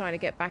 days trying to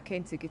get back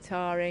into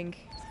guitaring.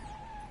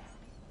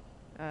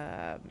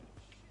 I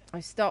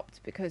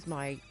stopped because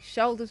my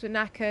shoulders were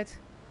knackered.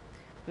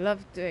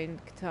 Loved doing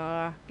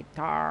guitar.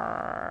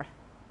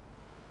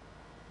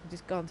 I've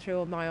just gone through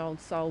all my old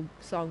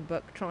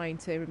songbook trying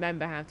to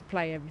remember how to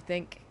play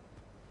everything.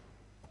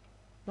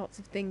 Lots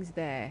of things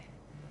there.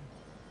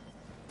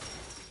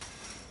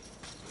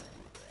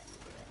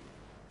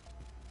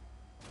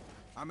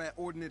 I'm at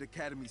Ordnance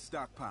Academy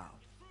stockpile.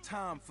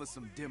 Time for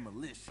some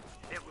demolition.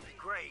 It would be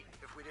great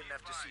if we didn't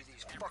have to see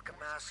these fucking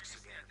masks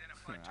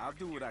again. I'll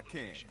do what I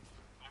can.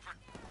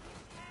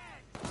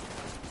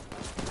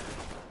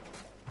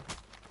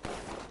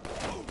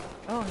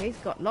 Oh, he's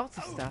got lots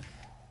of stuff.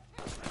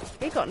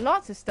 He's got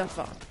lots of stuff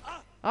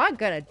on. I'm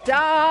gonna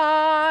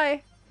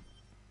die!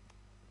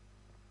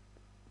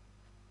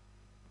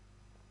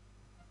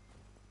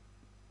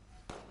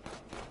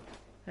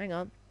 Hang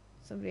on.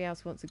 Somebody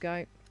else wants to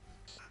go.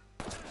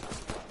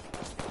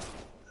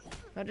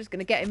 I'm just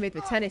gonna get him with the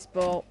tennis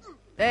ball.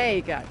 There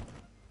you go.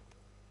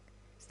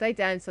 Stay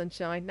down,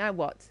 sunshine. Now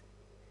what?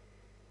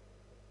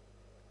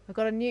 I've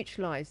got to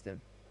neutralise them.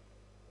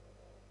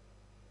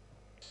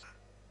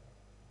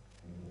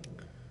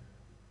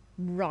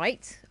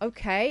 Right.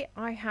 Okay.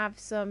 I have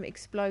some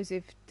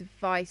explosive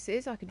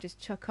devices I can just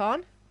chuck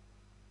on.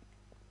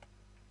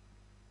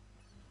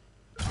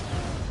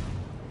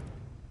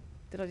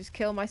 Did I just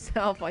kill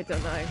myself? I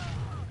don't know.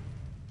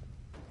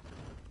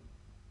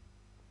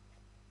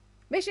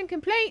 Mission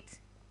complete!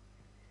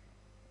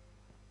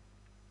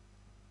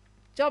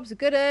 Job's a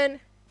good un.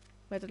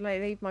 Where did I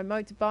leave my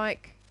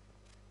motorbike?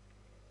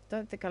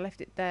 Don't think I left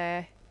it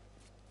there.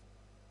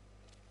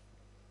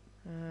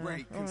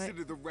 Right, consider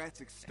right. the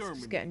rats exterminated. Let's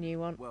just get a new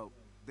one. Well,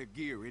 their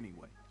gear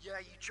anyway. Yeah,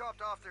 you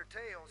chopped off their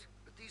tails,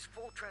 but these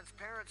full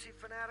transparency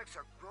fanatics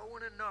are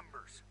growing in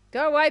numbers.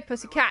 Go away, We'll be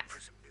pussycat! looking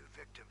for some new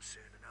victims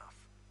soon enough.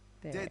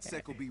 There.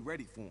 DedSec will be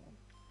ready for them.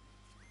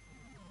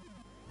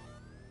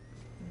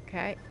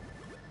 Okay.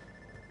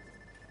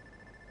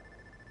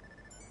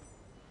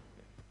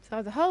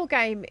 So the whole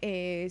game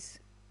is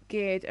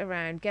geared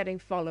around getting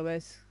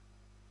followers.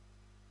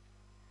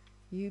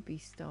 You be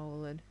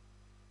stolen.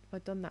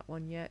 Have I done that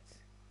one yet?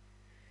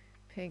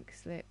 Pink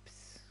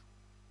slips.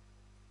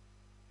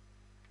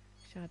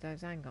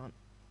 Shadows, hang on.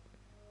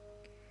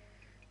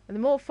 And the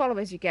more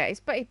followers you get,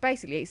 it's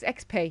basically it's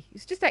XP.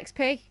 It's just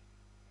XP.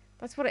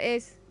 That's what it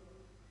is.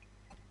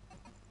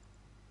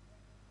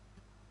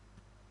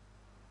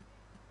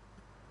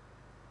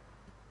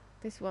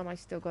 This one I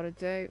still got to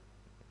do.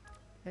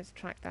 Let's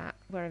track that,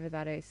 wherever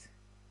that is.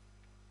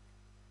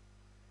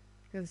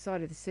 The other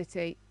side of the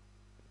city.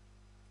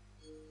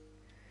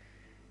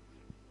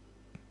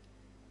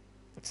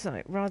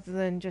 So, rather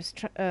than just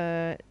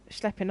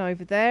schlepping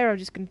over there, I'm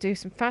just going to do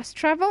some fast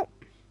travel.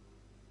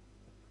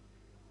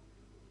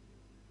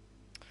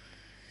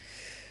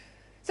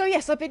 So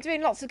yes, I've been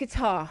doing lots of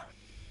guitar.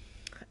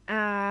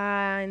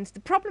 And the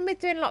problem with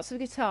doing lots of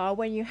guitar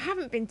when you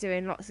haven't been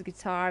doing lots of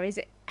guitar is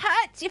it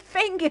hurts your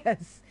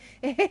fingers.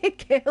 It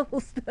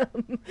kills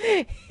them.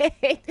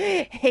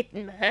 It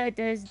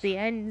murders the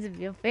ends of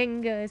your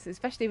fingers,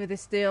 especially with a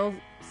steel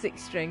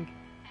 6-string.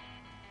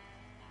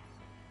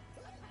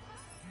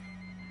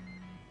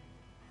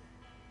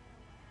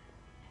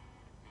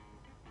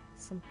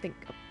 Something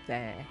up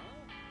there.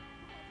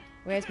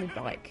 Where's my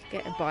bike?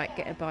 Get a bike,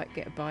 get a bike,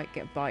 get a bike,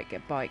 get a bike,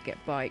 get a bike, get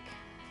a bike.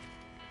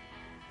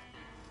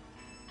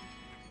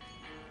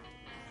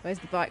 Where's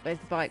the bike? Where's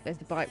the bike? Where's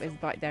the bike? Where's the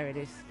bike? There it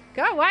is.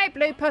 Go away,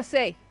 blue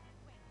pussy!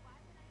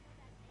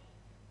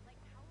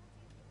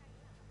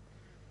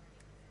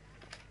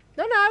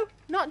 No, no,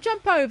 not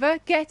jump over.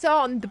 Get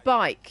on the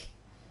bike.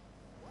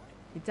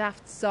 You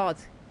daft sod.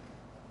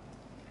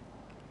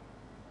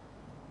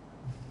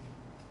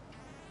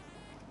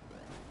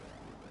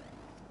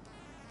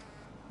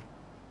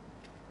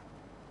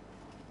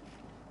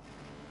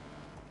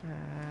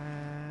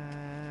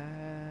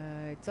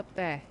 It's up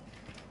there.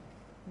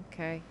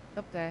 Okay,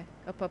 up there.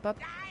 Up, up, up.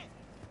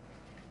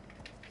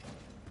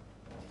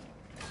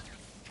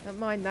 Don't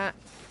mind that.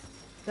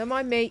 Don't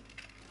mind me.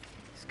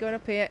 Just going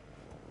up here.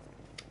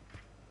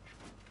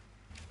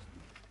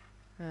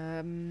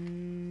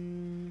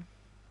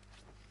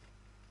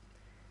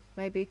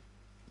 Maybe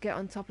get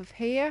on top of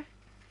here.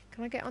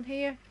 Can I get on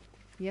here?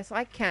 Yes,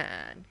 I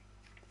can.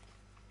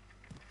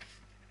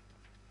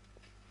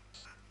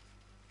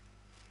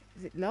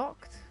 Is it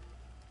locked?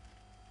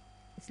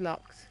 It's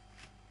locked.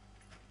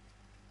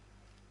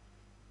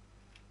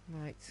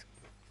 Right.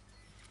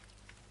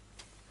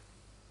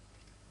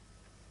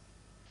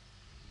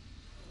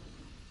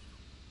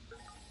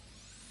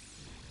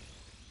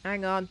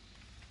 Hang on.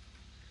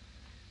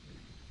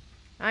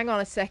 Hang on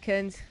a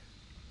second.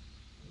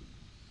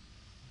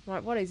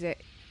 Right, what is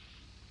it?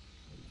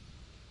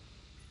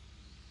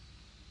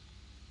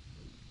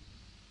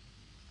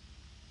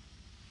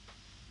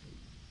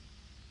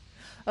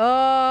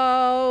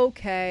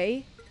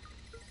 Okay.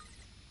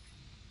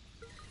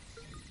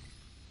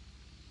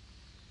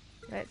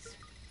 Let's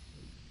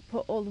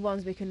put all the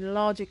ones we can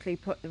logically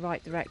put the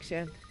right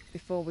direction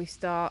before we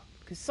start.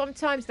 Because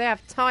sometimes they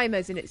have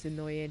timers and it's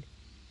annoying.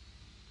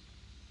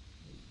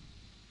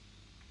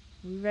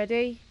 We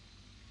ready?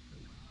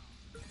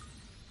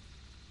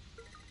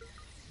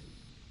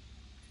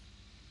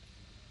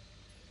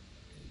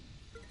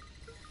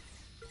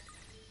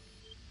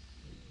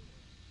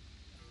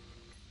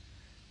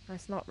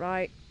 That's not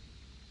right.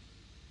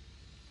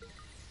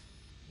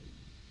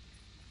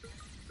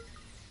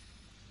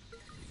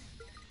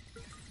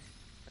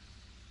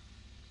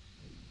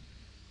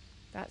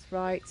 That's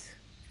right.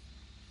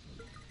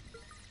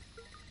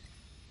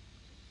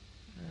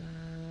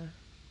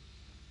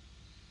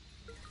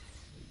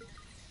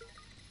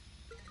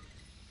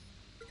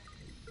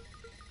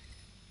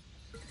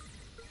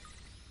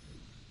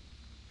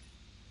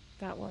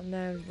 That one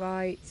there is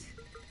right.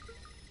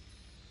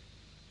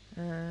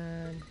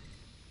 And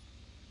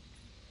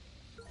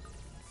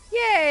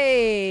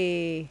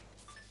yay!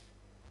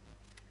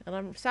 And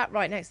I'm sat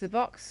right next to the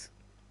box,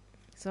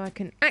 so I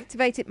can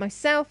activate it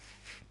myself.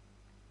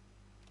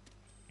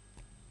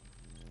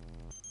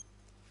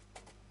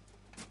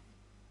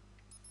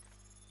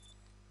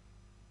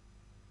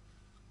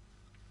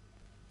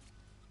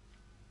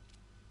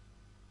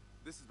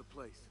 This is the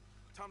place.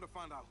 Time to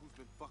find out who's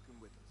been fucking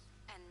with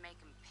us. And make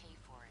him pay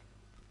for it.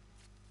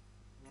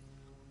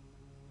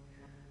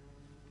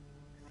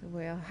 So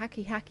we'll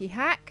hacky hacky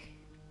hack.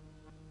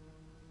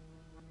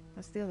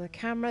 That's the other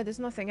camera. There's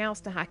nothing else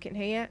to hack in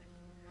here.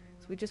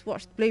 So we just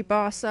watch the blue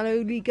bar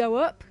slowly go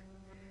up,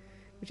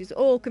 which is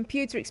all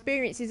computer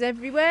experiences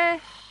everywhere.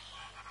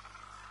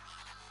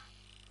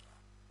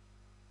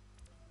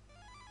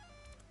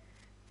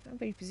 I'll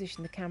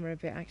reposition the camera a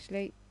bit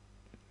actually.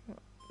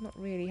 Not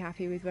really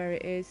happy with where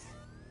it is.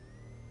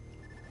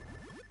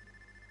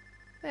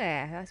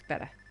 There, that's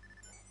better.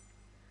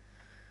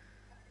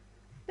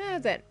 Now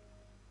then.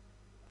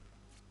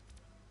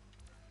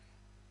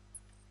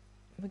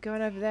 We're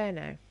going over there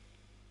now.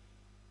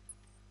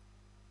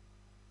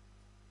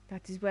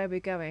 That is where we're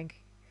going.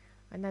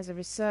 And there's a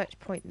research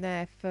point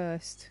there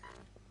first.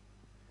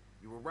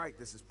 You were right,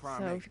 this is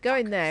prime. So if we go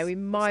in there, we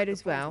might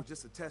as well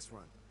just a test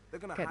run. They're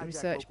gonna get the hijack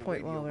research local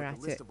point while radio we're with at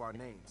a list it. of our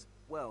names.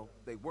 Well,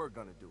 they were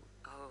gonna do it.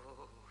 Oh,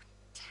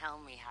 tell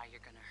me how you're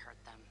gonna hurt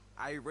them.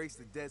 I erased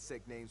the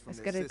DedSec names from Let's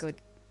their get a system.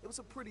 good It was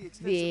a pretty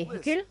extensive vehicle.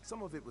 list.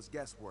 Some of it was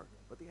guesswork,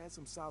 but they had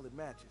some solid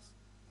matches.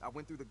 I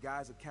went through the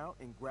guy's account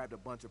and grabbed a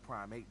bunch of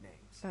Prime 8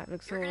 names. That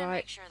looks You're gonna alright.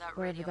 make sure that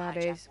Wherever radio that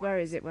hijack is. Where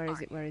is it? works, Where is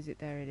aren't it? Where is it?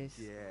 There it is.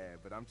 Yeah,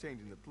 but I'm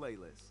changing the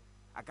playlist.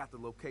 I got the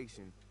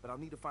location, but I'll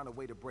need to find a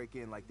way to break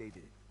in like they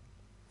did.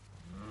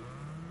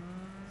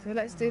 So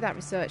let's do that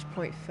research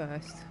point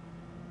first.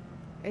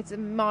 It's a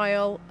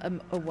mile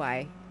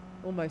away.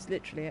 Almost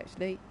literally,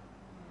 actually.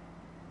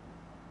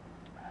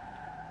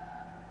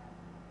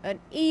 An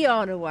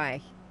eon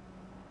away.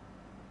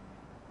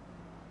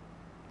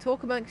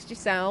 Talk amongst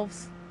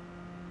yourselves.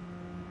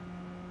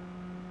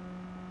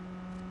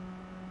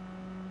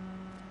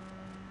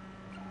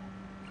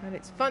 And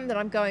it's fun that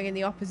I'm going in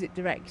the opposite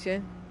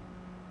direction.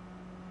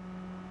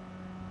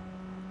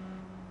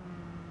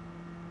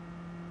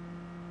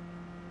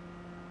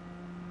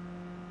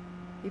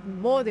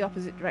 Even more the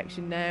opposite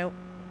direction now.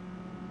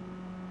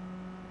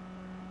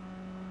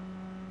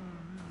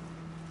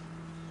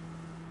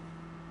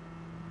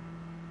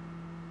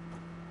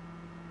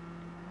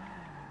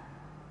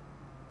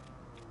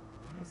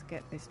 Let's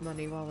get this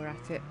money while we're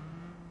at it.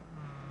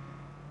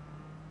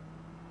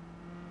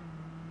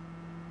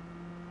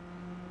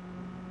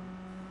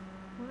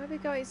 Why are we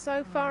going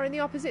so far in the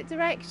opposite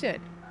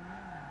direction?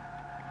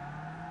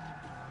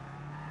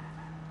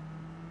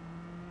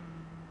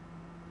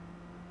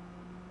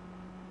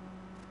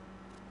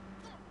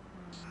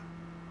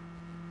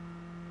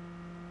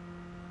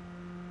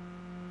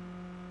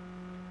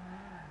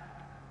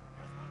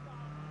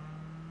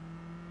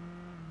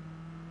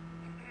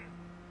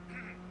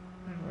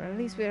 Well, at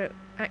least we're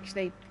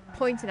actually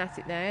pointing at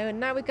it now, and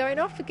now we're going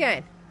off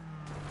again.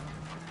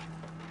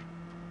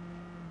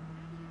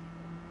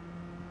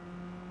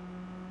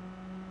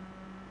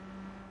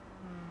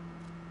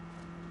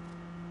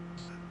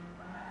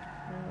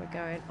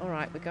 Going, all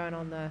right, we're going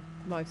on the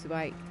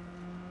motorway.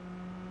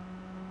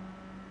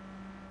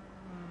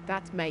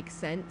 That makes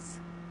sense.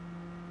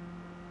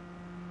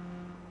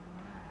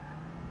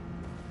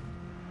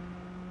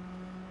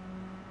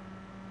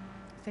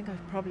 I think I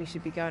probably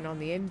should be going on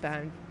the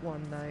inbound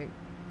one though,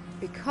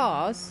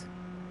 because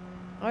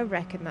I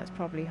reckon that's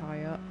probably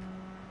high up.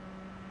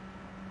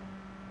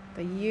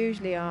 They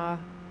usually are.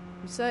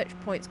 Research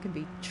points can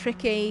be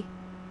tricky.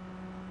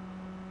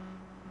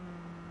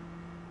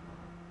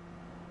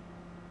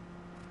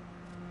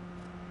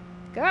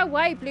 Go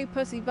away, blue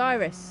pussy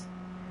virus,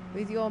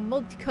 with your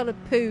multicoloured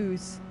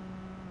poos.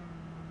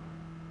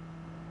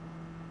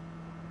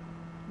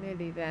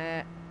 Nearly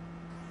there.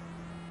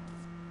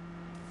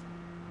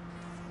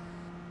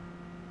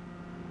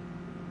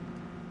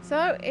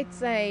 So,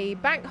 it's a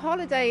bank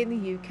holiday in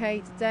the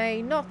UK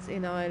today, not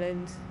in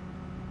Ireland,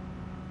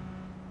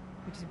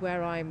 which is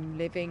where I'm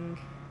living.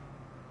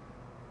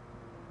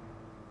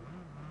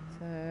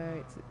 So,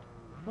 it's...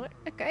 Right,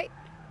 okay.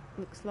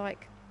 Looks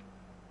like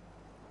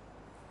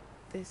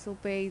this will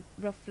be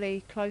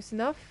roughly close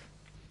enough.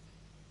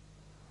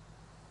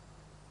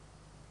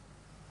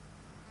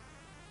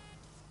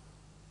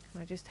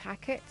 Can I just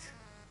hack it?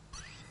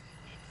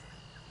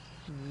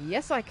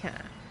 Yes, I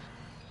can.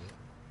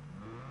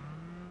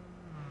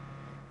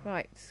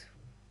 Right.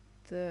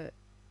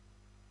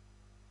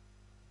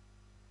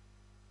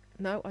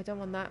 No, I don't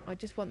want that. I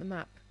just want the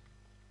map.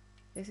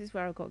 This is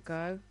where I've got to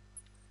go.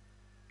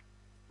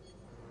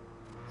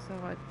 So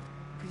I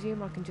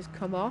presume I can just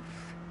come off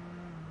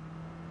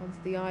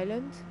onto the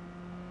island.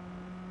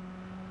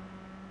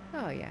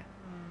 Oh yeah.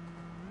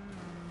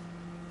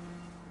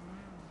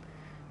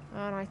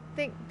 And I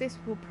think this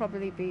will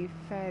probably be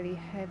fairly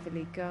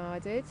heavily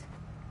guarded.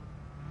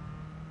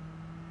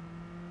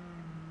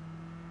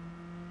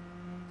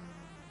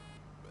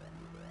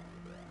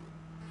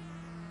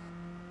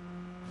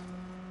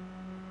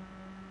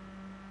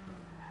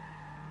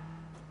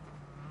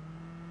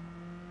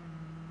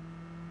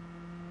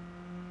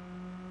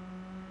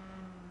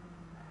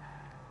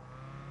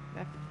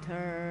 Left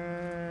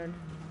turn.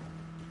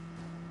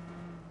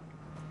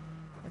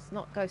 Let's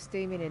not go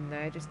steaming in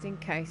there, just in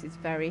case it's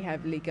very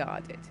heavily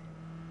guarded.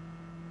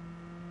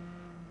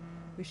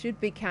 We should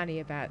be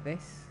canny about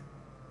this.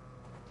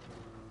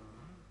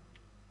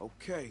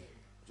 Okay,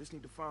 just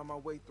need to find my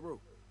way through.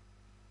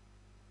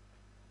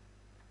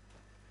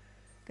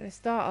 Gonna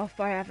start off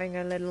by having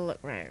a little look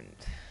round.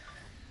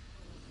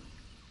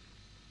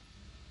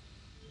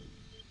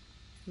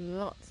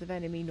 Lots of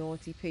enemy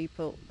naughty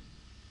people.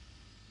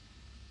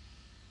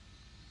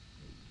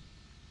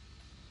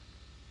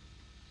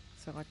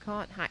 So I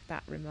can't hack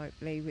that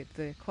remotely with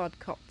the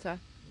quadcopter.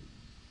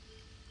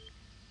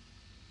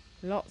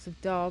 Lots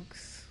of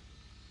dogs.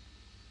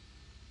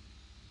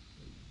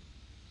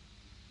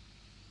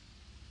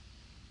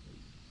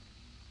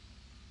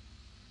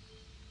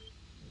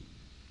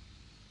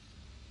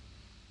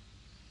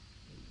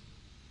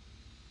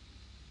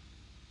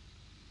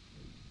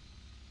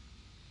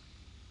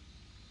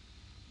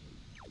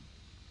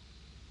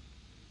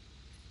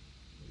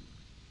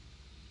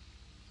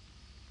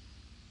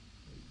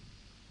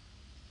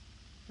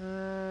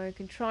 I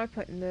can try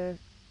putting the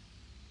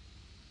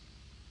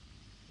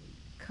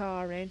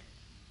car in.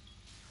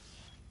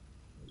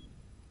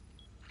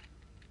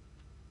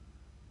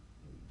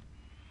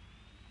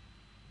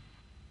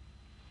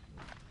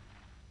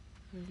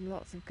 There's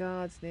lots of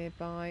guards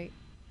nearby.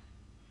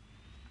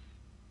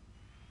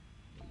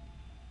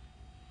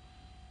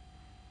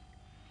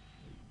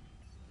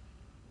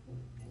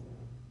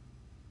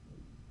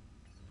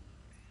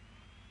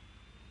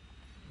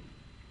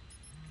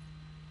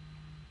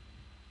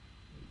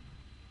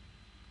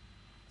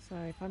 So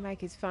if I make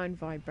his phone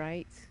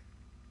vibrate,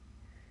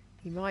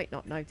 he might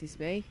not notice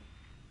me.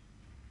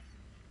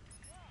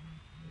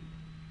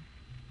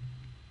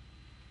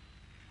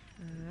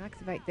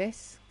 Activate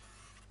this.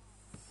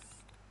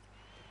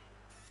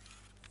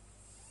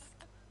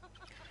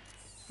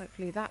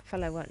 Hopefully that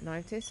fellow won't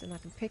notice and I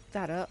can pick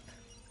that up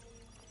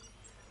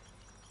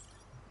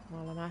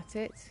while I'm at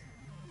it. Is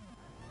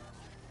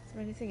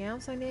there anything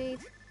else I need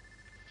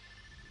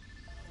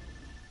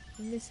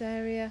in this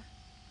area?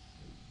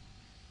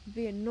 It'd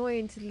be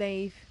annoying to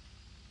leave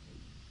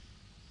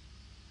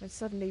and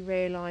suddenly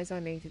realise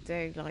I need to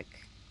do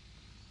like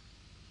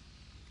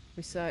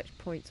research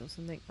points or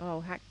something. Oh,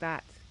 hack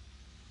that.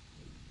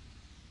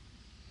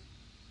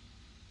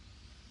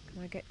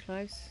 Can I get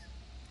close?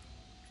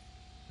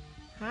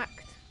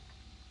 Hacked.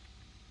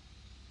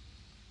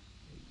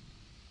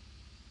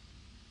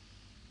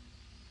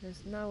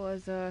 There's no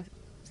other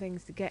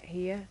things to get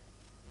here.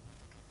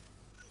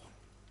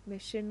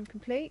 Mission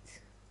complete.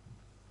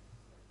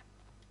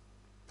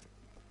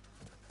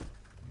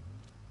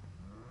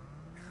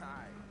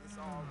 Hi, it's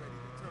all ready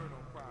to turn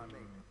on Prime 8.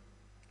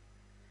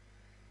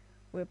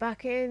 We're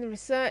back in the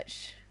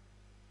research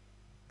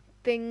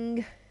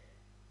thing.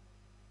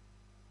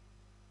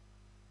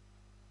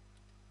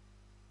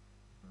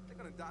 They're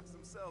gonna dox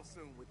themselves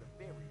soon with a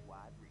very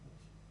wide reach.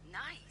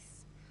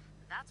 Nice.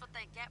 That's what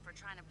they get for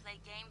trying to play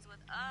games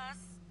with us.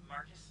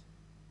 Marcus,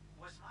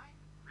 was my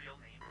real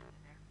name in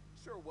there?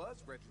 Sure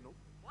was, Reginald.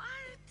 What?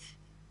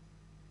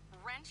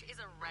 Wrench is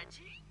a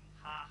Reggie?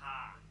 Ha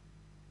ha.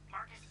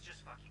 Marcus is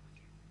just fucking with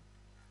you.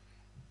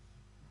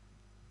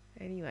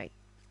 Anyway,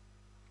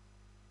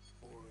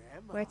 Or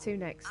am where to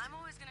next? I'm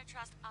always gonna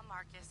trust a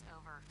Marcus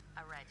over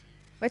a Reggie.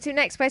 Where to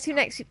next? Where to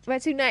next? Where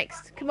to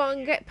next? Come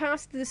on, get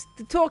past this,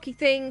 the talky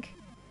thing.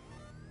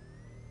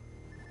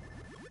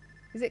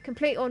 Is it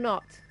complete or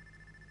not?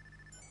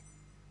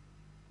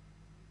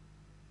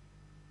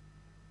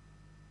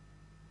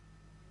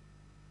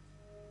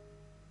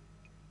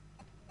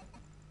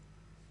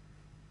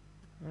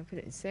 Open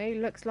it and see.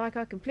 Looks like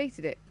I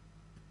completed it.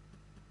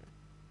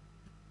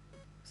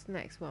 What's the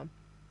next one?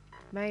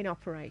 Main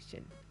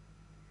operation.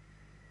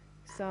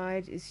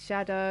 Side is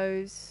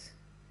shadows.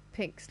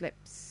 Pink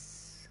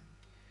slips.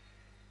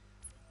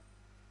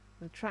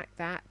 We'll track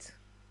that.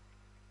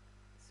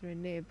 Is there a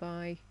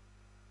nearby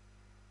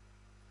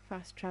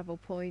fast travel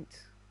point?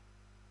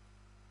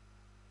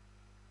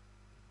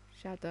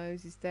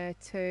 Shadows is there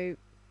too.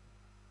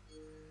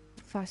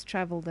 Fast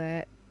travel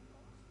there.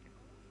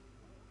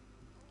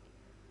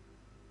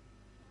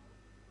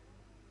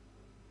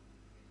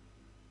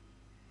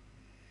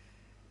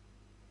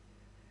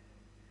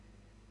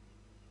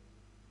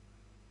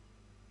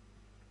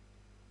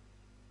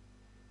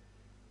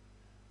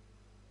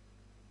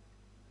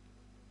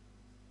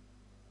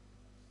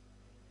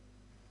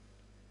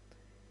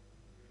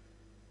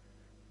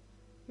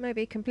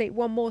 Maybe complete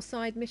one more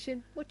side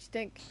mission. What do you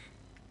think?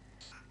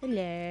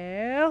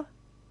 Hello?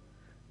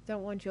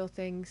 Don't want your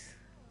things.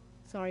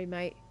 Sorry,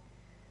 mate.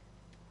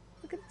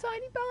 Look at the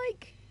tiny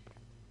bike.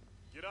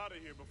 Get out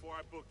of here before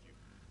I book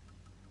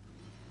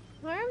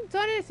you. I haven't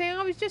done anything.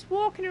 I was just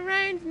walking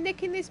around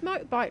nicking this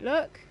motorbike,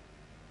 look.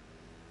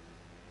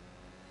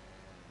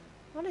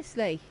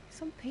 Honestly,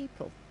 some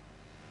people.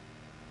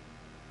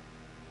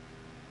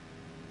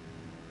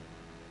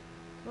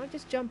 Can I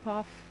just jump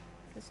off?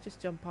 Let's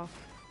just jump off.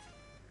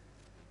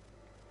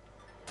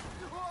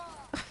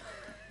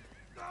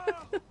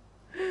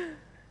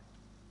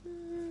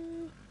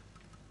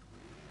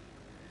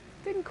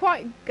 Didn't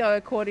quite go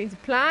according to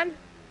plan.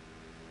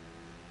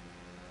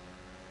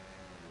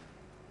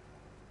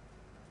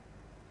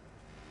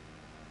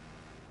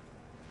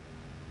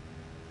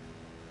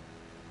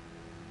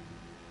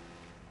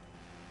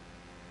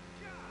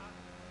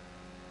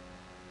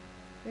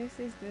 This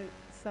is the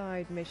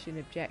side mission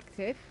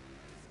objective.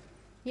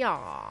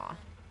 Yeah.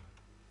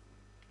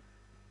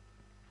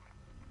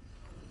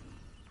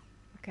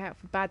 Look out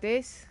for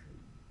baddies.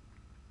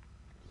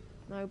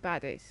 No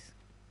baddies.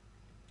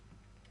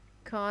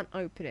 Can't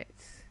open it.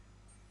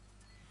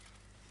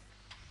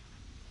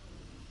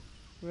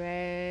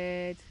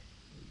 Red.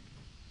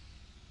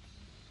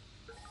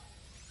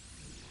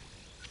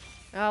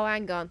 Oh,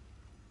 hang on.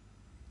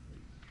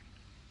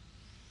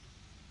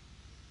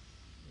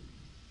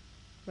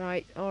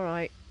 Right,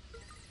 alright.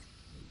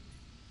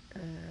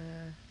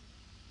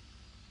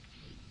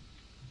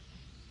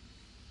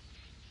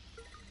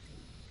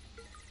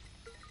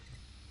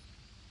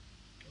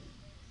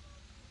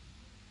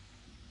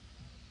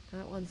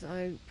 That one's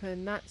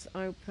open, that's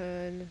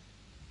open.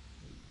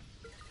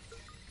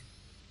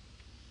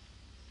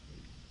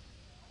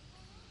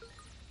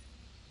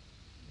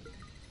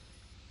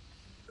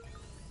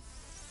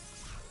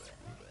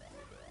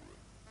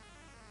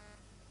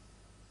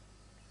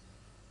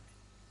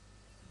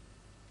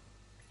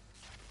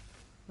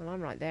 Well,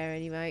 I'm right there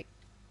anyway.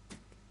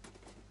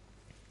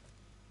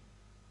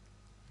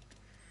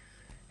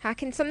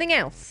 Hacking something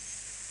else.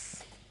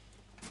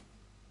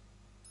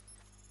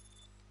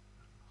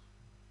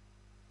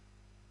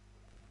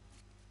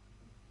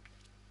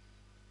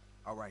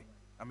 All right,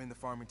 I'm in the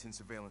Farmington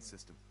surveillance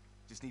system.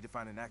 Just need to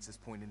find an access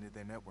point into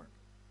their network.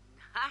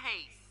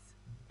 Nice.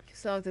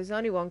 So there's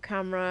only one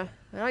camera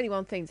and only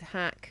one thing to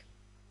hack.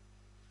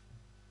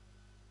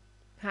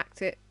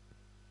 Hacked it.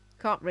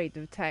 Can't read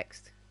the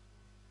text.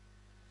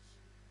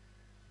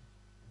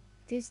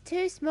 It is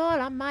too small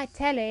on my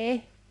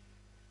telly.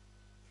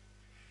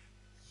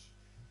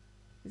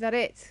 Is that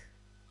it?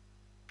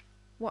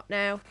 What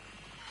now?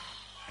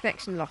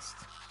 Connection lost.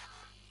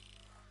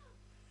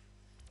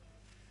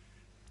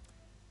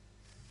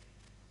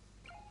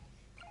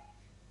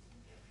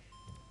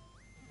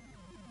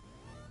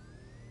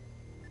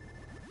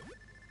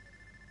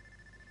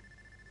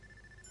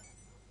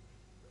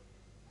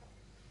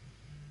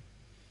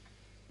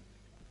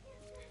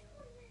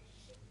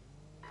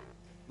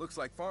 Looks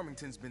like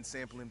Farmington's been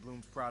sampling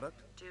Bloom's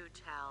product. Do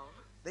tell.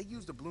 They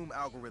used a Bloom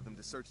algorithm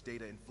to search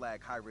data and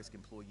flag high-risk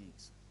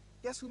employees.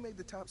 Guess who made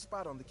the top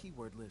spot on the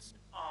keyword list?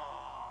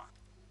 Aww.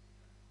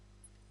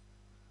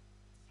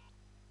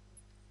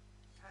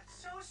 That's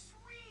so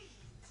sweet.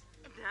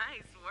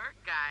 Nice work,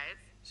 guys.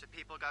 So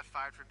people got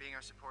fired for being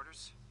our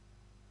supporters?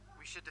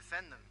 We should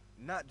defend them.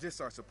 Not just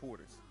our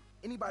supporters.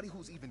 Anybody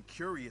who's even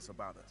curious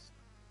about us.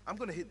 I'm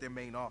gonna hit their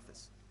main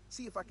office.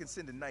 See if I can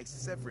send a nice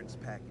severance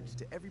package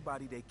to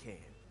everybody they can.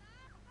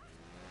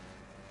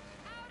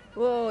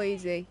 Whoa,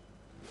 easy.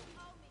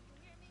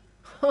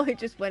 Oh, it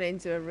just went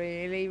into a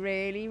really,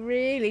 really,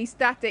 really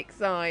static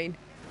sign.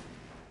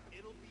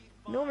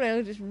 Normally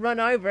I'll just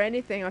run over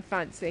anything I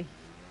fancy.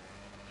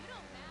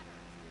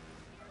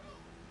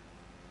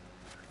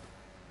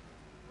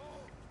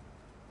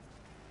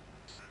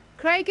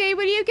 Craigie,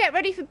 will you get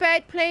ready for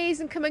bed, please,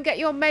 and come and get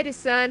your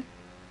medicine?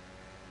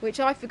 Which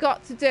I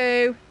forgot to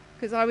do,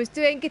 because I was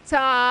doing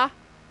guitar.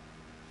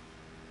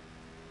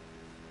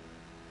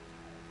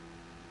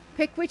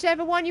 Pick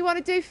whichever one you want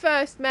to do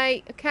first,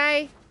 mate,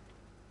 okay?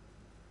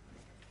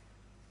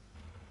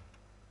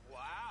 Wow,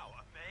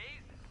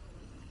 amazing.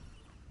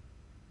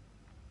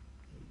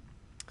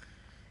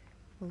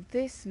 Well,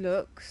 this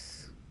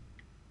looks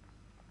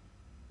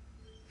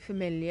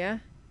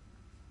familiar.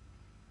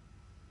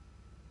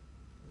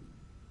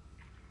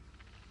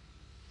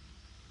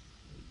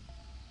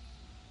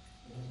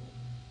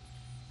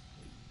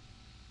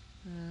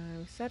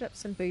 We'll set up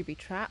some booby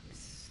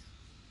traps.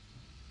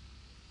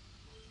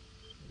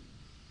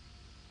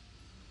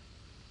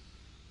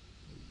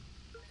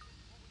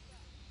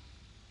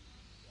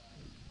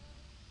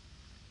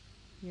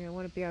 Yeah, I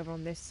want to be over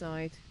on this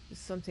side. There's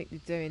something to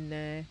do in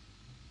there.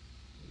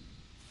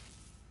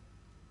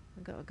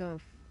 I've got to go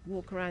and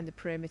walk around the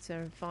perimeter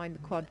and find the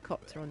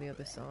quadcopter on the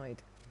other side.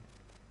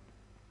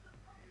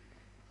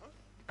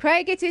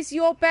 Craig, it is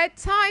your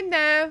bedtime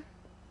now.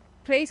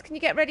 Please, can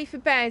you get ready for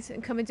bed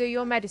and come and do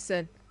your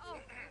medicine?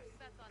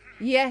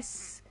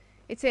 Yes,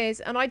 it is.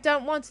 And I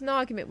don't want an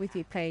argument with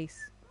you,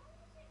 please.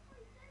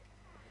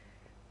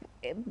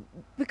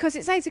 Because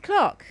it's 8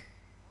 o'clock.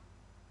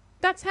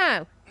 That's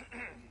how.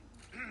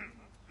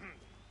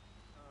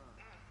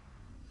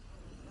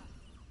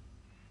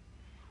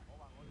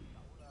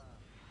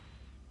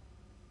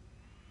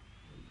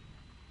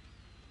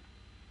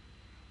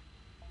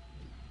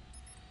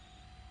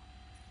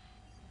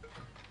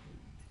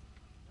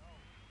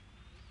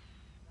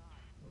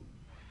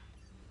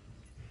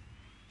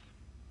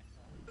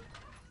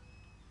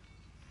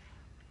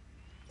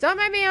 Don't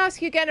make me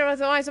ask you again, or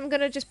otherwise I'm going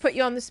to just put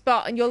you on the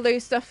spot and you'll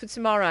lose stuff for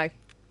tomorrow.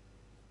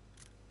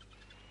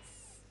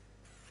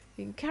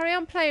 You can carry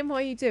on playing while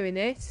you're doing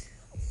it.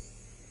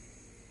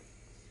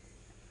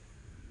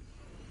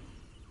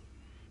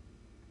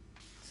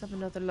 Let's have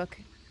another look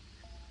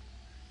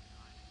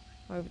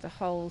over the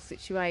whole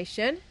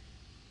situation.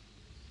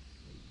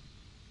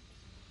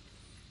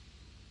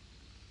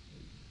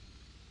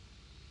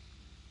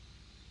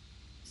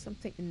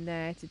 Something in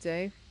there to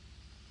do.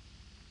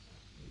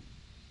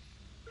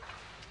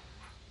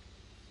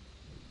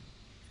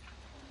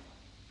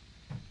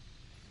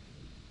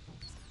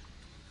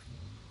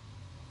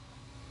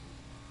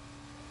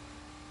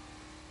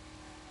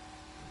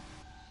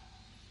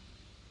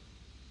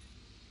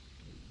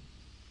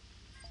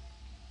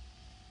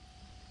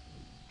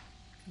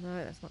 No,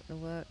 that's not going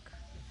to work.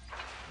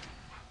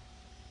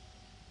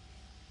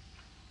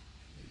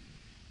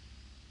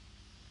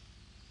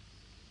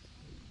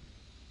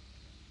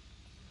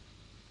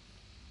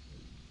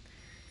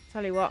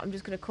 Tell you what, I'm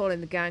just going to call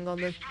in the gang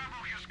on them.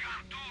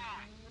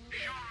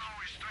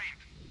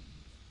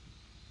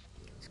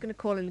 Just going to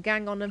call in the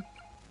gang on them.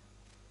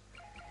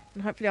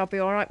 And hopefully I'll be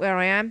alright where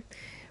I am.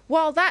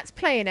 While that's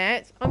playing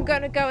out, I'm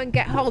going to go and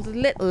get hold of the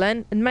little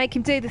one and make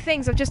him do the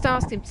things I've just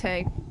asked him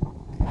to.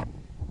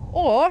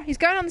 Or he's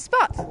going on the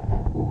spot.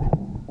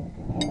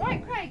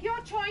 Right, Craig, your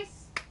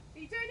choice. Are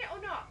you doing it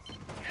or not?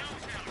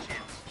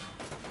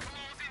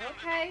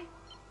 Okay.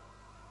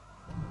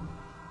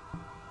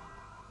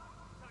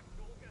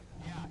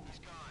 Yeah, he's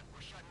gone.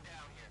 We're shutting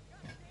down here.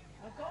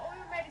 I've got all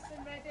your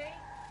medicine ready.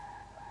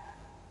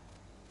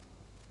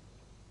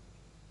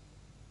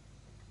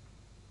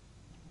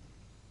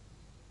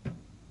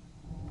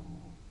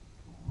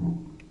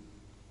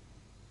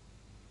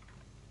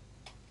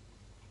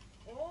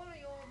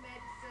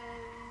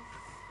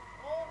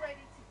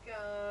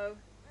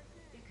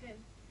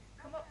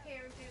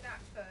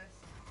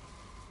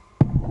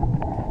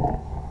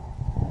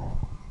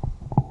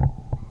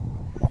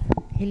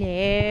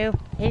 Hello.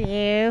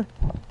 Hello.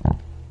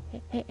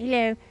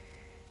 Hello.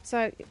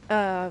 So,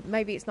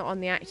 maybe it's not on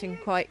the action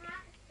quite.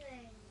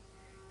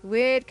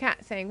 Weird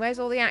cat thing. Where's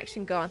all the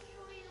action gone?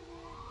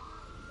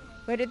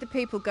 Where did the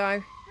people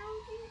go?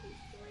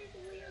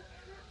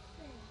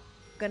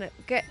 Gonna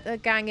get the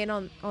gang in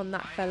on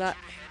that fella.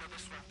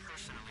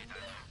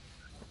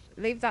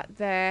 Leave that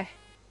there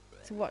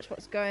to watch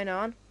what's going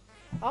on.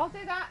 I'll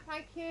do that,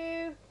 thank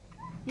you.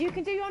 You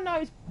can do your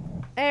nose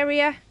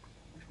area.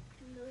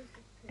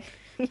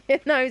 Your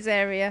nose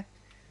area.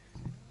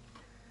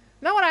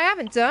 No, what I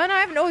haven't done,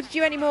 I haven't ordered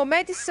you any more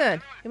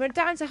medicine. We're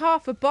down to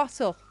half a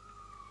bottle.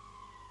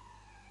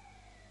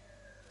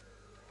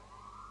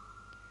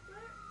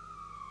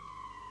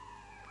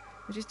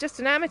 Which is just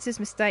an amateur's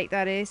mistake,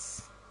 that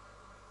is.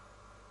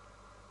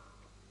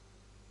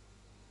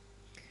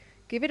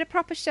 Give it a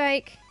proper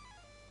shake.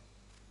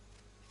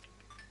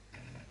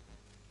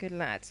 Good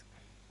lad.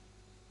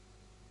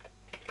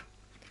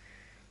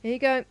 Here you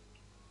go.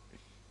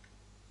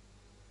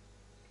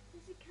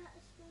 Is the cat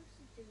supposed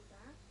to do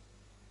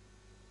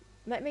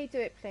that? Let me do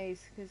it,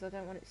 please, because I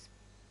don't want it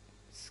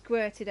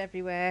squirted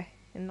everywhere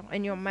and not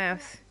in your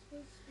mouth.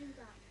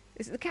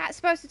 Is the cat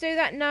supposed to do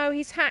that? No,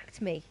 he's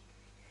hacked me.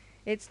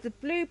 It's the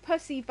blue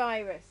pussy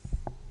virus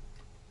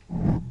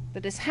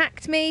that has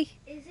hacked me.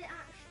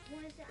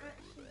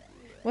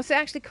 What's it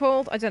actually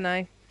called? I don't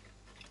know.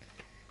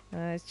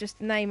 It's just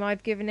the name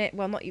I've given it.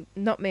 Well, not you,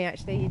 not me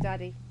actually. Your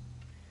daddy.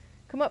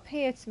 Come up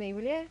here to me,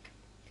 will you?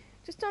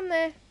 Just on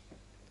there.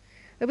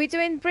 Are we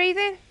doing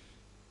breathing?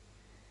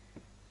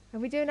 Are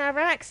we doing our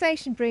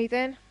relaxation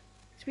breathing?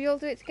 Should we all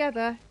do it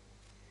together?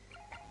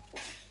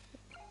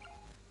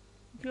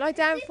 Lie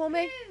down for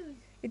me.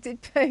 It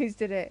did pose,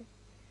 did it?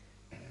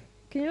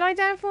 Can you lie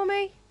down for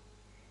me?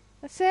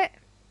 That's it.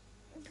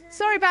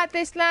 Sorry about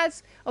this,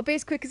 lads. I'll be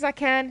as quick as I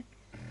can.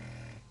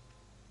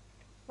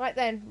 Right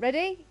then,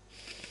 ready?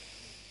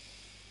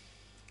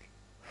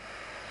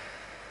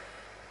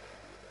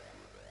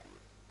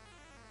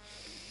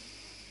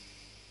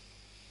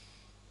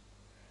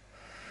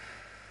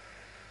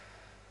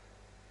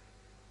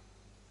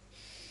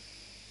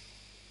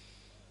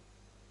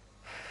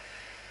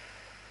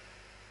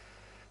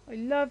 I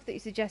love that you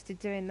suggested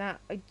doing that.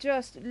 I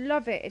just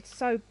love it. It's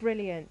so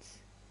brilliant.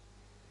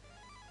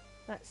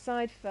 That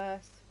side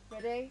first.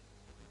 Ready?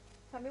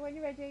 Tell me when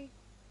you're ready.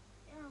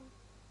 Yeah.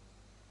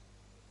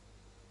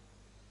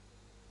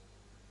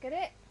 Get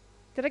it?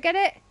 Did I get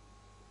it?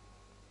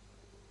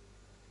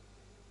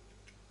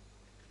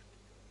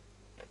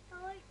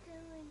 I like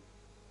doing.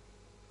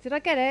 Did I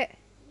get it?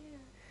 Yeah.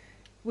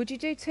 Would you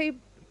do 2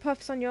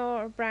 puffs on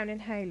your brown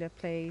inhaler,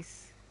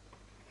 please?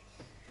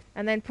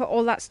 And then put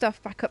all that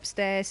stuff back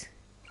upstairs.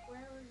 Where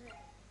was it?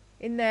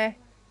 In there.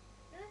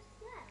 There.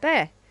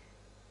 There.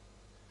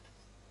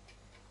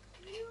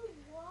 You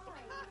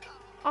lied.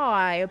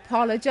 I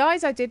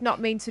apologise. I did not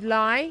mean to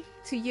lie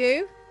to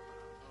you.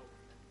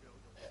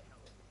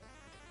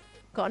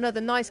 Got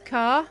another nice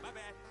car.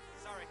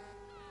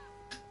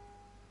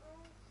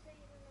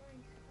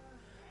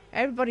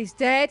 Everybody's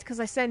dead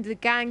because I send the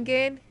gang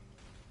in.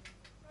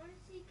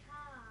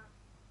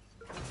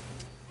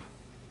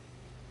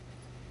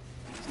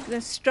 Just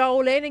gonna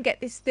stroll in and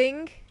get this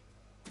thing.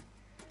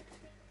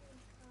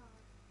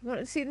 You want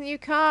to see the new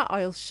car?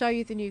 I'll show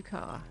you the new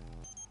car.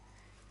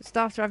 Just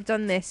after I've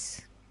done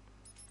this.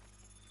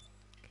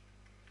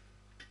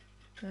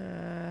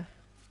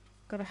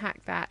 Gotta hack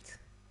that.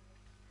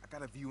 I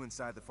got a view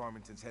inside the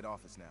Farmington's head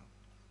office now.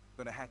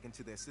 Gonna hack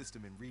into their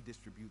system and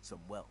redistribute some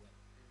wealth.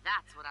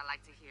 That's what I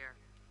like to hear.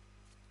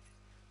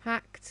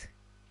 Hacked.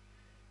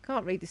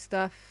 Can't read the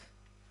stuff.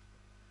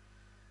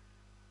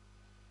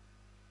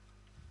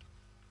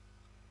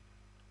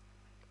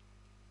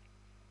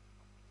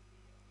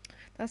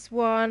 That's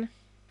one.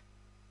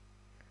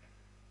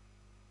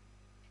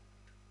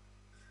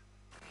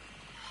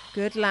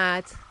 Good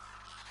lad.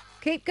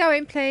 Keep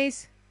going,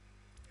 please.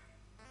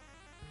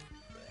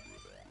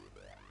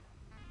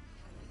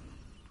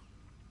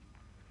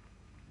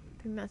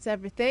 I think that's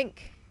everything.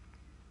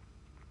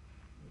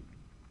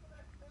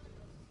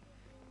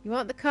 You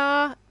want the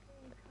car?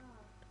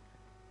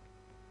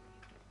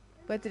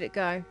 Where did it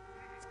go?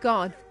 It's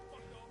gone.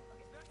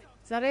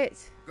 Is that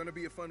it? Gonna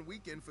be a fun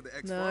weekend for the No.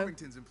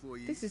 ex-Farmington's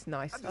employees. This is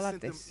nice. I just I love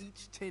sent this. them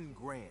each 10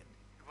 grand.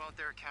 Won't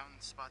their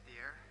accountant spot the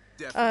error?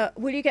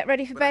 Definitely. Will you get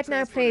ready for But I bed now,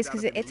 transferred please? it out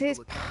Because of an it is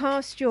illegal account,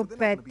 past your so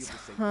they're not gonna be able to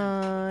say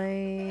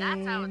bedtime.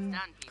 That's how it's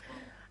done, people.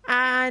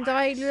 And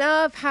I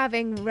love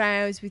having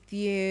rows with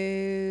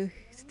you.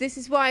 This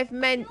is why I've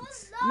mentioned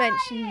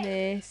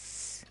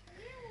this.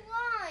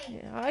 You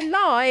lied. Yeah, I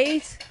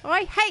lied.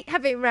 I hate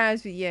having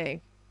rows with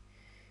you.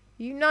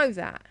 You know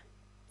that.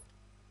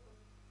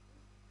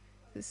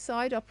 The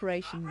side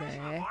operation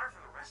there.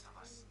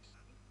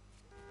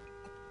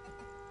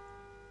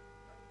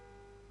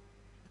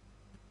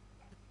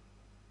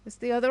 As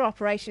the other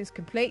operation is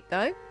complete, though.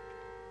 I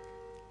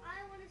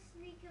want to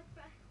sneak a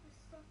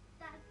breakfast off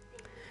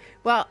Daddy.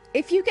 Well,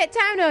 if you get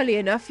down early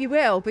enough, you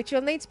will, but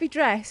you'll need to be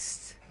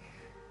dressed.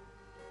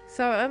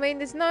 So, I mean,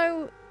 there's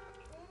no...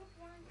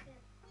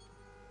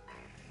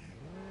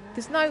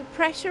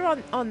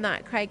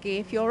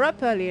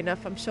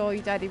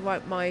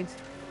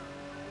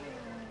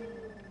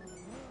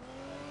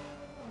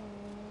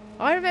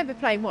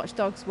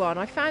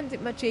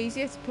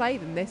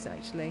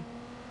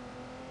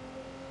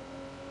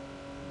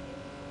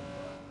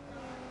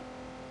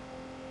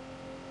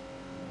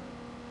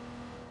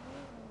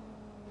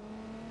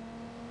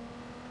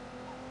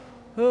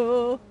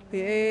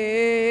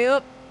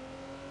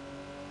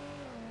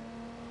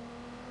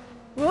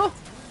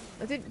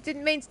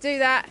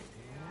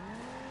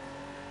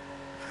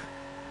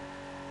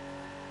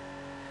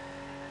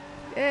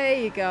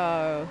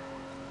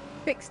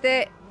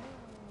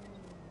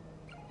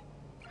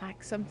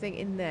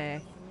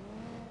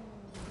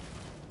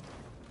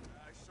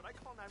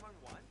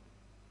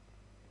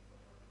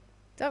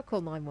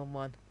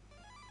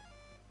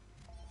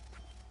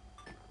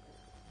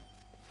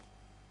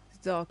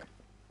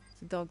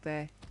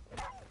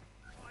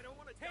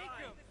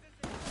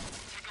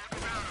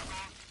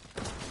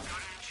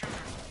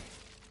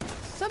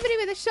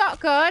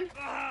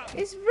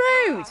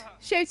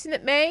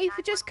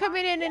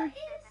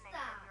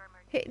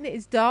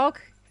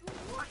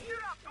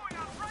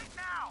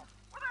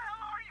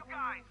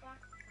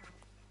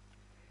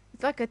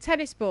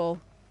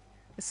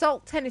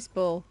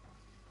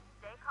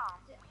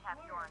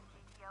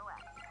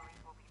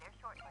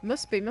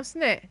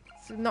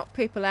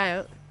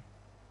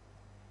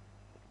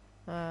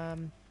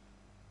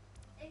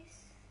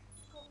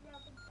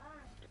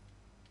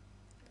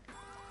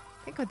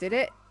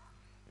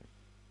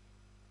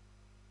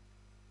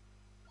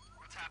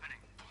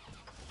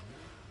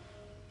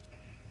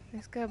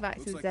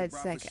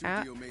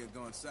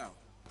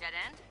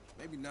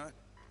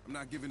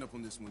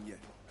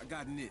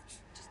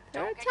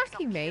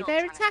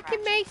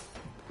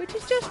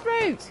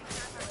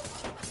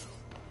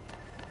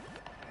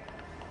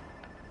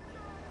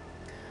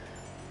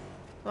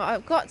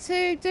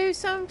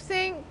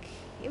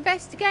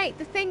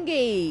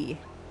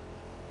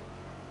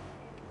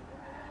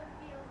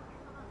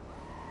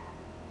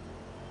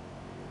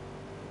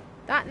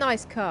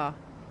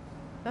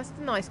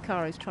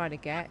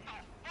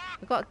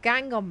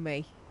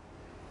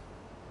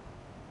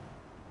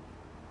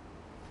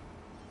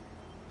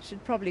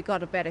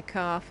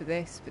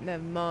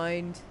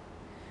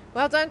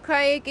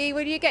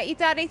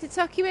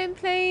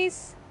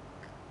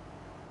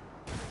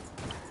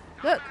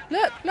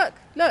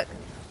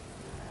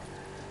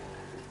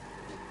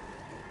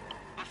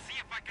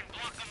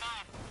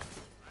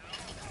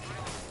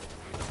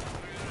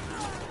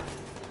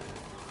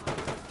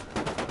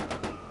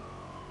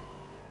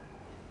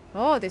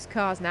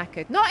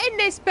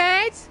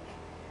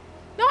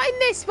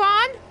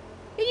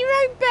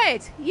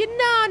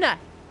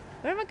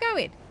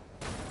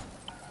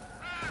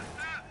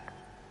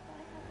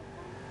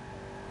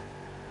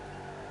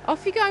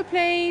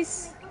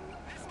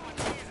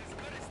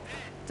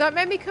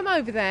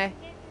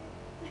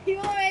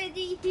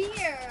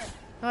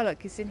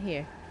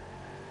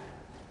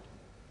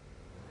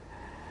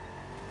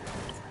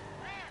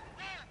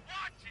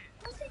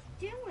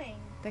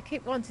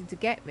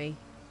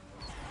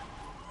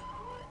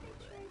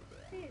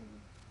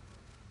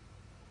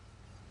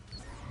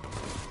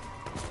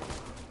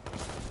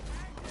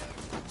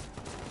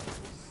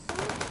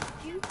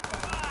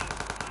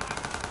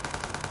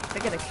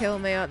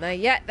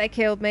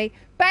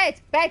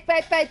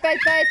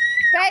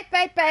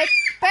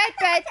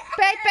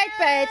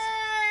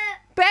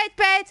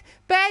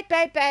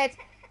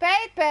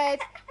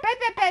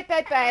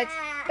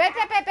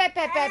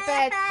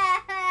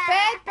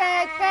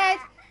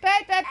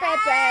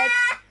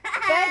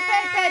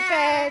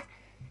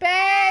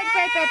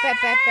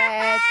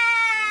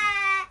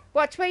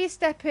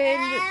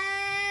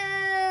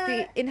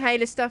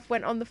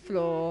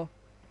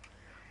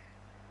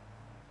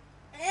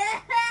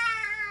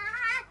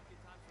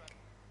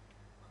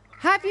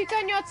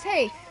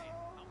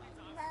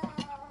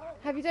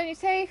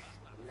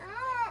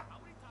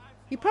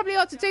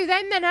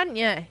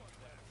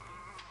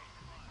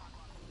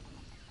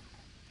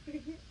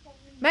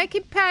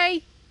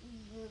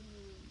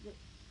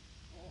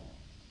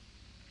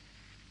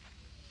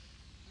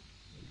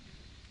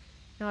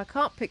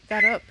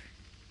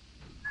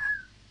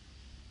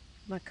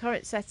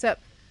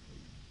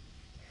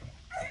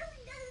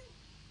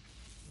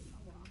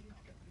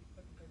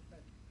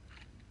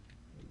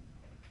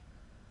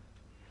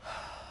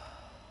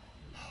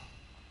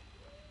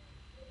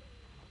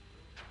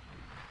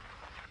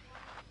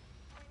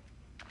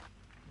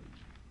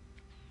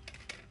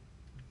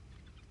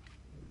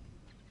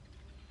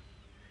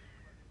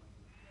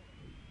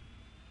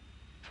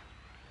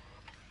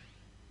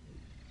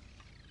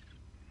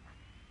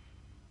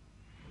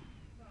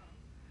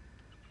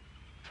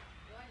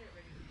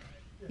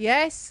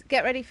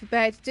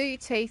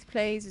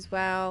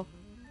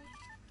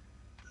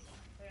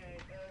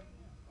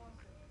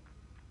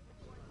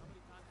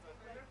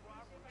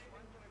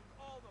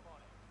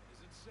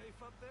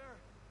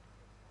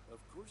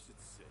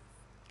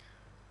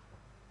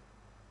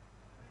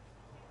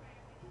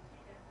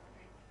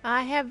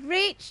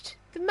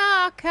 The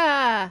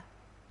marker!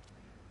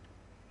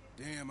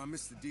 Damn, I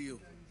missed the deal.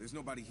 There's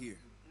nobody here.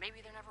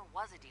 Maybe there never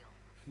was a deal.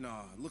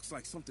 Nah, looks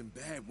like something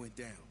bad went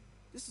down.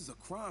 This is a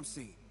crime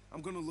scene.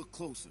 I'm gonna look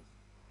closer.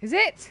 Is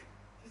it?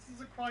 This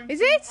is a crime Is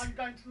scene. it? I'm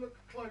going to look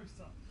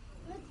closer.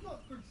 That's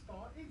not a good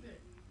start, is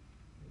it?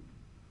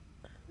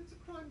 It's a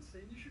crime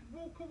scene. You should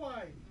walk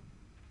away.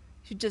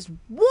 Should just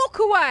walk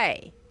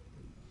away.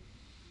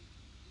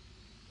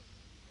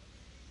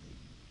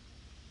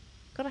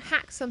 Gotta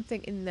hack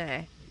something in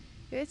there.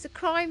 It's a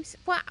crime.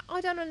 What?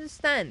 I don't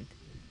understand.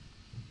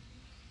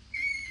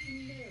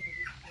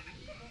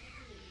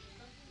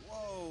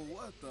 Whoa,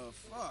 what the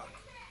fuck?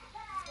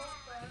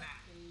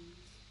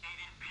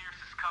 Agent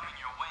Pierce is coming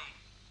your way.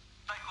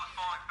 Psycho's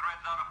falling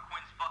threads out of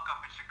Quinn's fuck up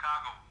in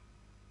Chicago.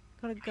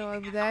 Gotta go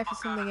over there for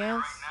something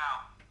else. Right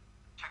now.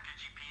 Check your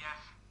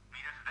GPS.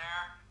 Meet us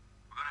there.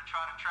 We're gonna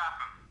try to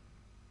trap him.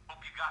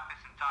 Hope you got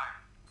this in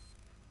time.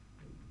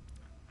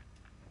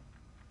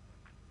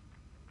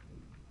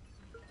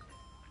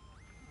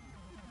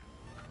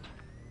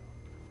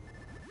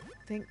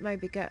 I think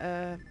maybe get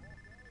a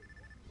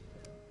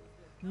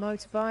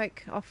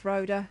motorbike,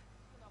 off-roader.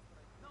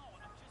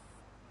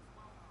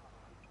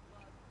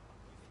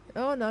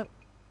 Oh no,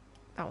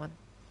 that one.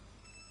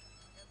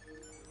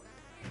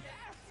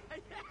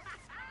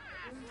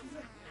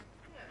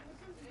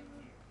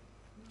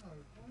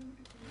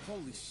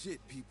 Holy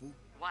shit, people.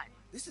 What?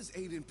 This is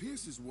Aiden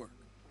Pierce's work.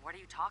 What are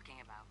you talking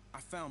about? I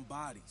found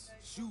bodies,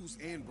 shoes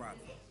and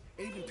Bradley.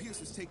 Aiden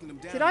Pierce is taking them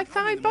down. Did I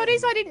find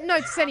bodies? I didn't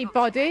notice any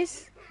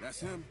bodies.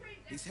 That's him.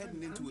 He's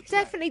heading into a trap.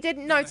 Definitely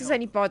didn't notice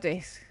any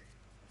bodies.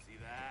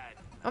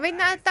 I mean,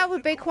 that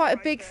would be quite a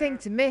big thing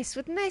to miss,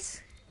 wouldn't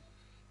it?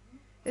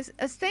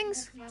 As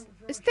things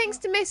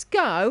to miss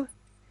go,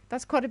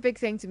 that's quite a big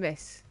thing to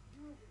miss.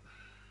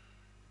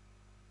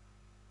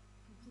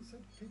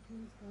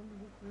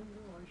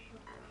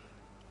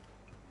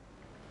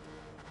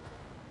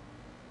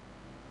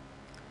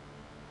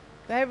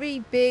 Very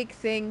big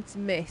thing to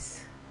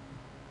miss.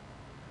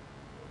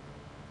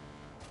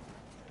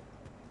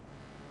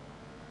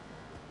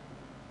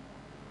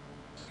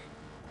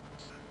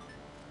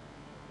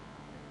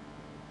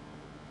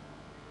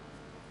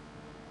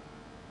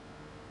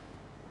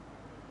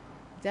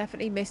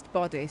 Definitely missed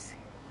bodies.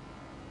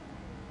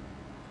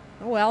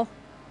 Oh well.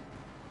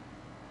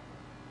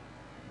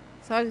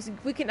 So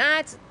we can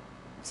add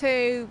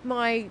to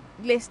my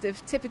list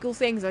of typical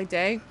things I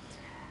do.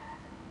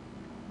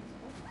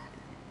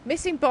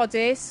 Missing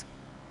bodies,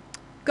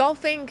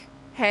 golfing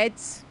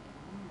heads,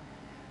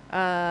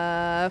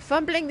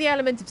 fumbling the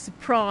element of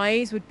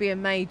surprise would be a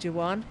major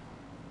one.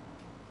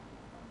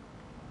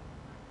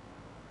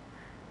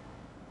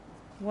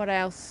 What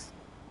else?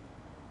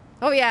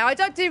 Oh yeah, I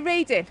don't do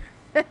reading.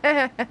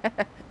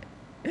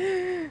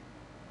 It's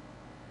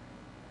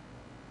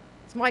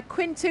my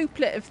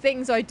quintuplet of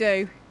things I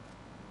do.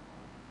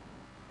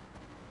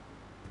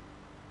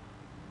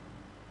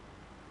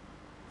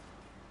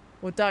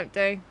 Or don't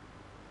do.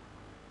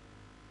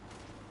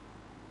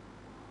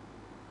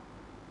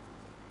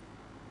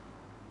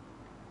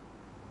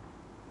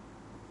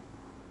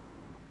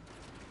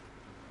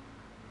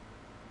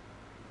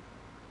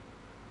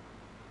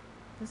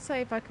 Let's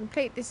say if I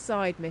complete this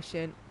side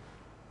mission.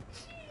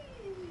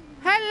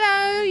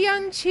 Hello,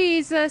 young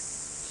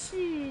Jesus.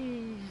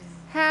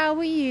 How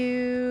are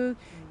you?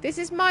 This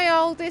is my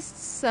oldest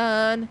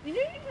son, You know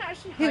you can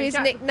actually who is hijack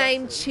the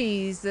nicknamed buses.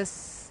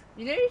 Jesus.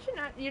 You know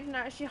you can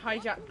actually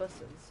hijack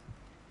buses.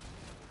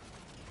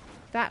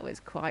 That was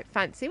quite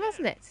fancy,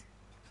 wasn't it?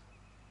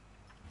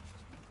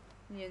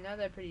 Yeah, now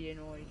they're pretty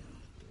annoyed.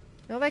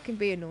 No, they can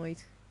be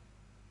annoyed.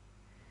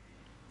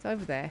 It's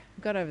over there.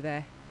 I've got over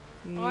there.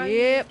 I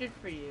Yep. did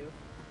for you.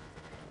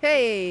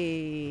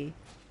 Hey.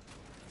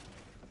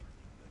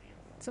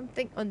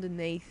 Something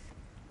underneath.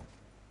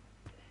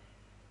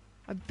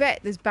 I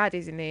bet there's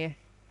baddies in here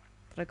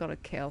that I gotta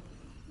kill.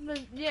 But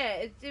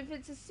yeah, if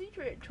it's a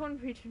secret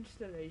concrete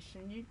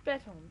installation, you'd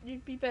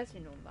be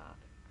betting on that.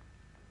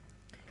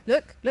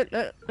 Look, look,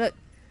 look, look.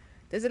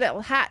 There's a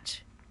little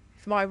hatch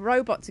for my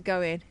robot to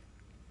go in.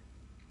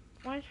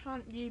 Why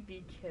can't you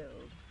be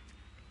killed?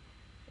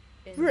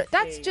 In the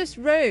That's game? just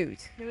rude.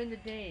 No, in the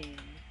game.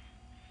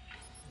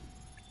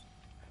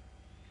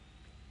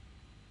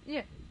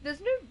 Yeah,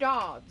 there's no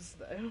guards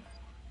though.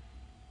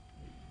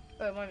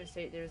 Oh, my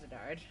mistake. There is a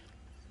guard.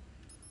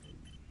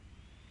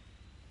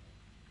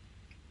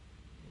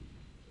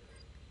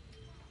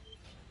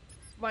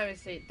 My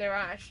mistake. There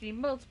are actually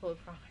multiple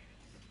priors.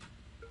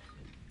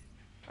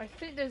 I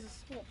think there's a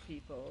SWAT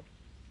people.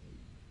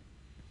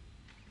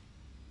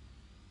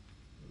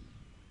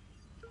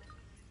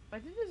 I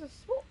think there's a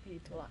SWAT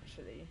people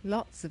actually.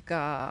 Lots of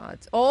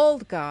guards. All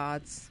the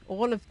guards.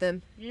 All of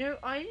them. You know,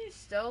 I use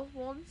stealth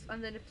once,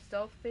 and then if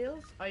stealth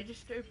fails, I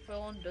just go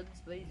full on guns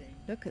blazing.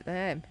 Look at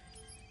them.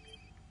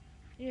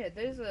 Yeah,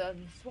 those are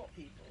SWAT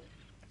people.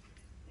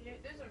 You know,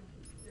 those are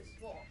the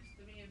SWATs.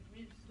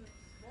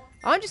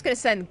 I'm just going to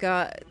send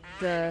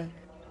the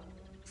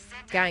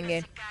gang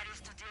in.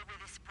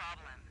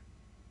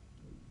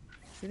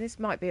 So this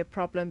might be a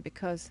problem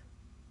because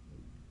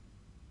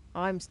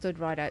I'm stood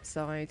right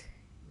outside.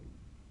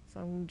 So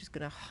I'm just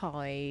going to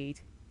hide.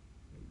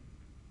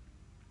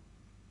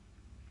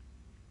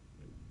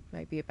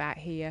 Maybe about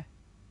here.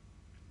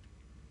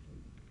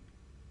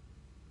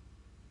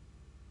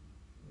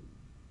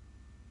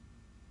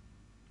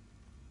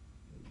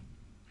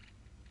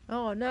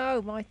 Oh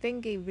no, my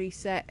thingy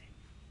reset.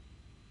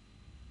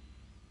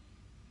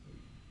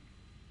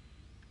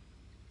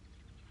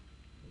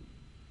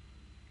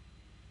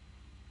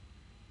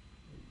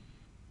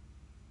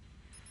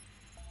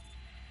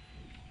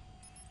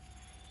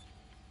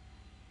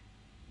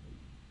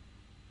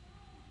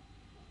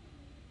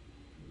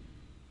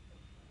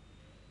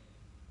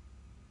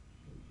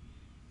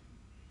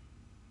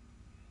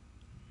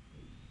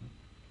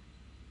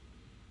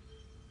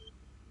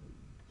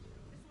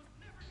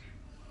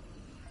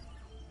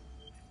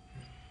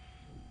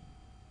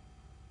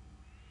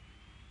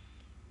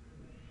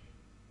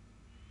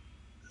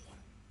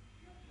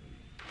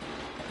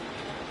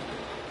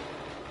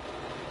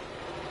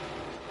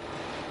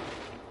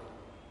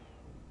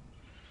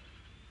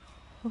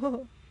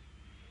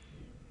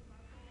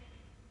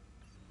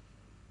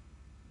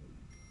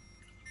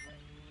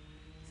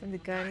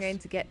 Somebody going in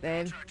to get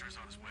them.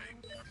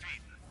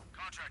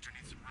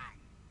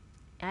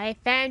 I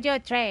found your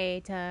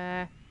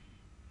traitor.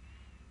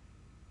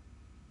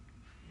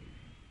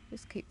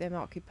 Just keep them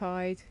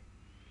occupied.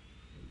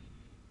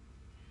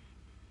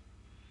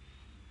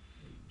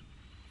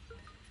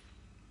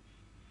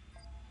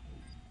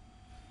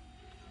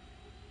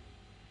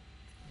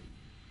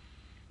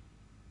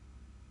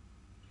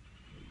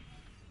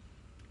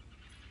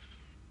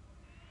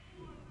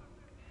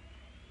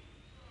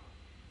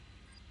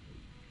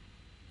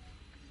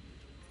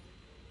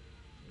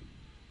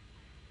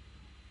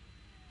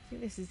 I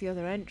think this is the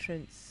other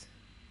entrance.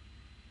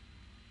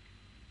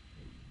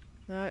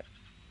 No.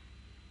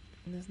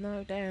 There's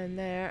no down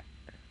there.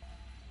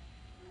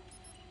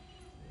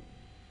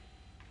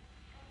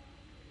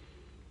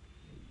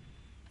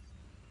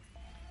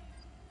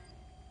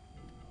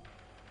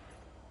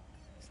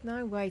 There's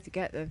no way to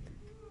get them.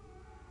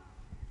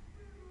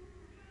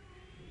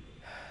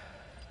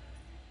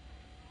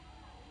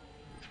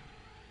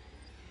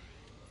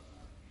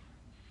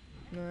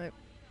 No.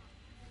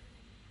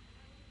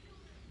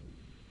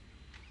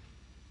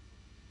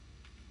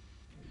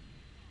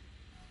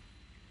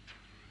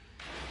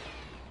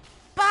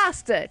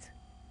 Bastard!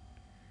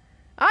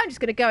 I'm just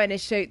going to go in and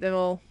shoot them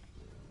all.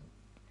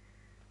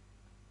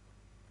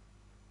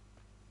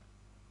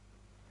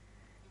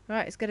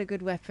 Right, it's got a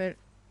good weapon.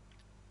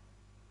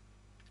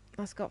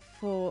 That's got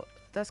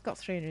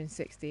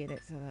 360 in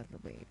it, so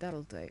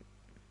that'll do.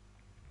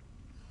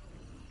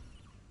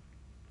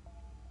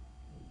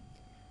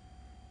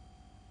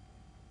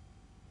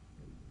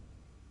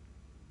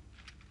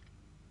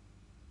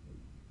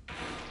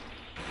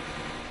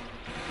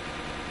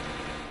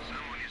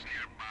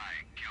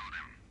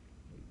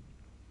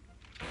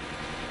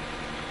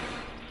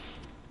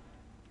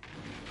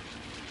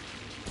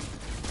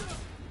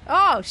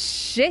 Oh,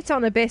 shit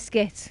on a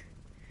biscuit.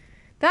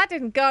 That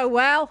didn't go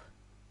well.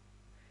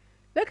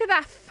 Look at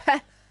that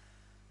fella.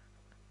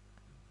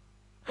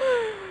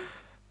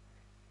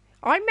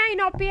 I may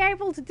not be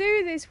able to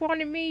do this one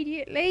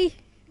immediately.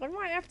 I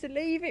might have to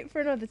leave it for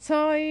another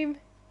time.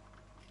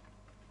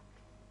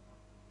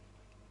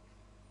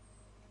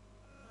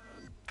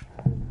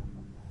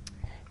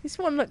 This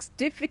one looks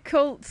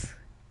difficult,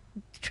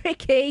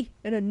 tricky,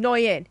 and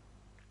annoying.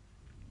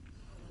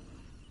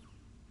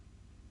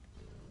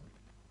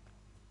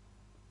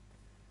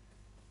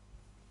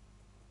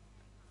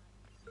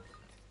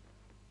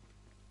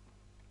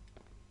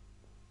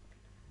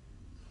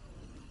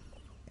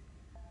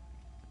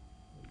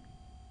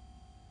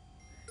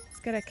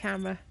 Get a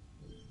camera.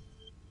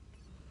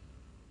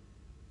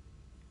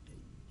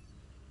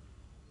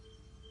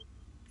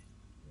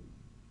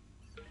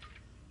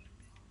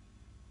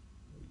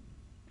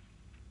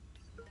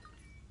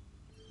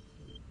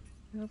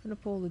 Open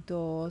up all the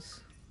doors.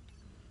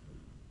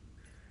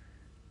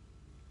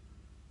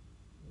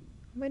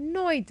 I'm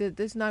annoyed that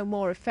there's no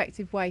more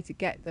effective way to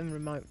get them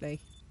remotely.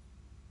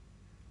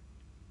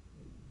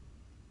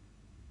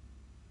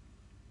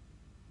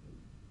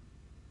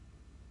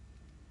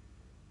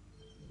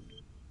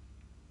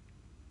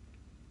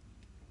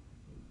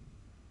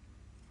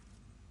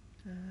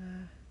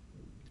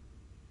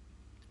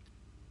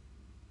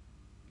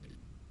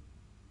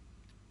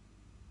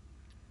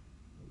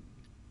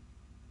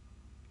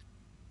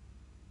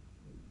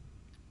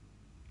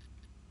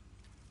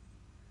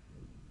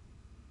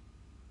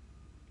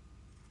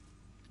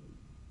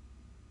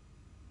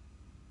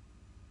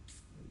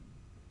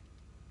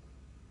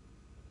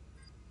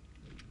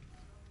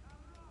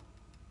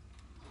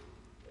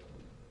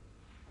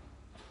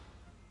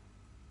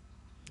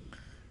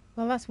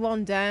 Well, that's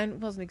one down. It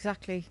wasn't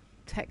exactly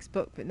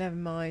textbook, but never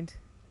mind.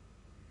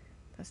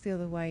 That's the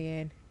other way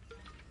in.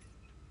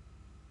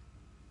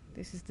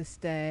 This is the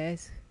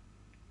stairs.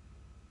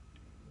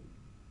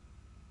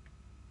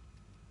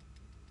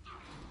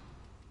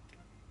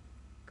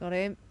 Got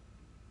him.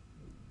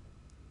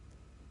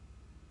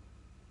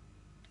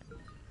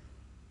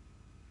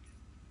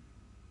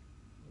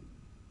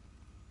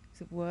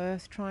 Is it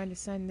worth trying to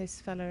send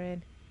this fella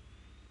in?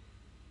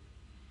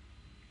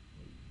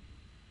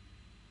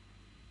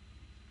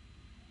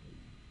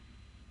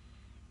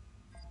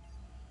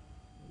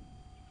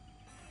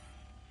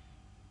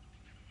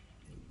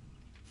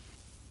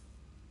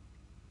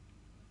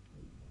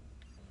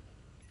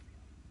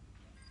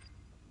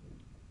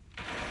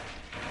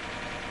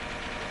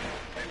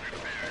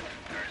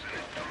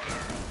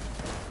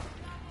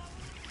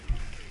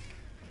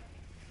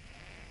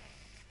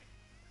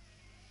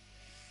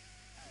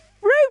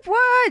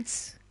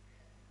 Words!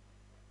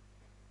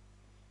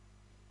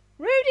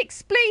 Rude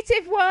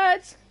expletive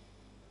words!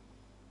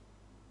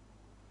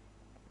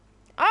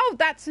 Oh,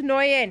 that's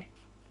annoying.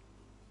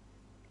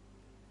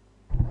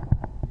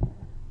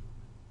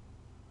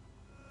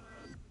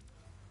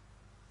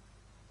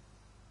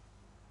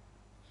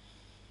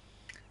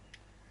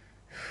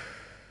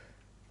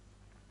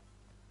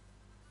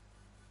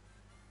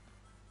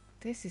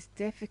 This is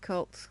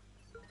difficult.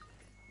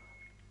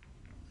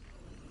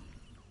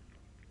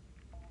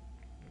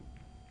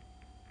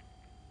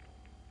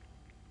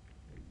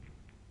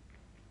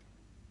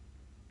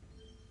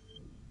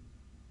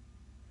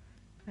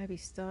 Maybe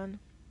stun.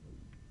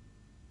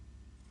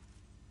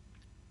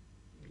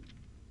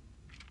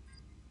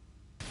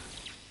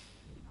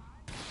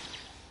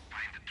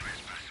 Find the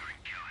trespasser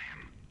and kill him.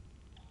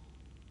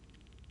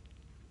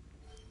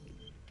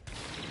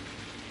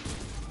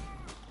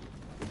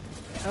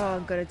 Oh,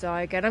 I'm gonna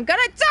die again. I'm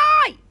gonna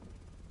die!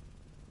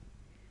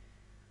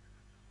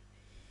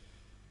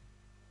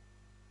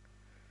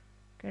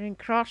 Getting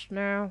cross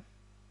now.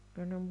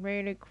 Getting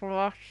really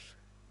cross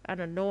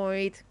and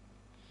annoyed.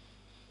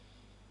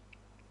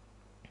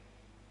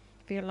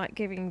 Feel like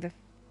giving the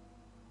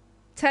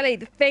telly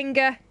the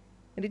finger,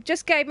 and it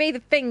just gave me the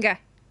finger.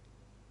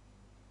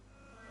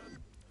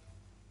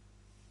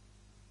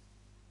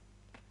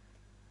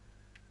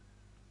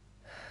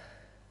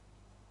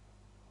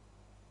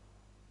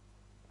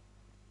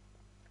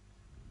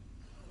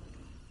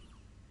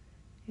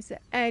 Is there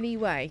any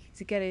way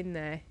to get in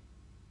there?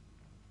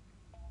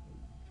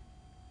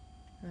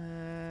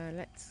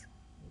 Let's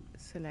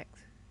select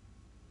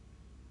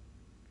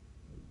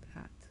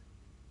that.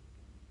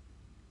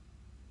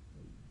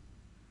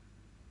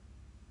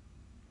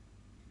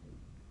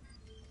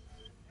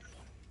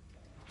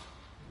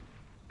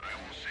 I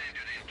will send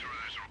you the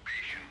intruder's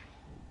location.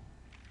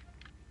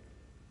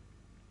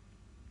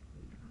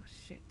 Oh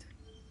shit.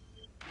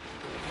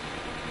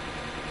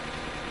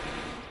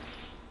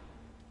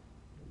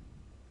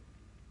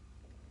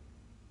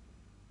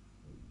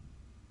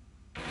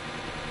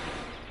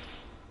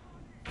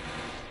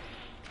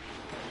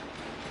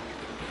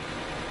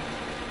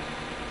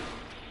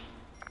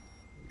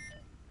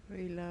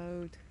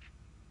 Reload.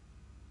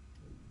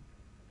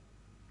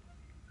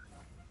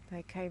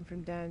 They came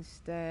from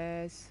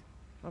downstairs.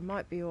 I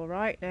might be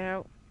alright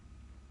now.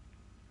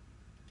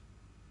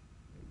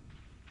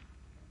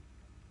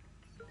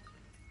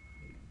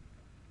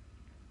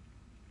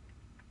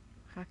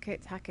 Hack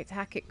it, hack it,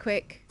 hack it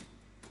quick.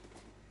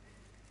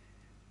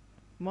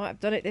 Might have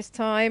done it this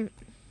time.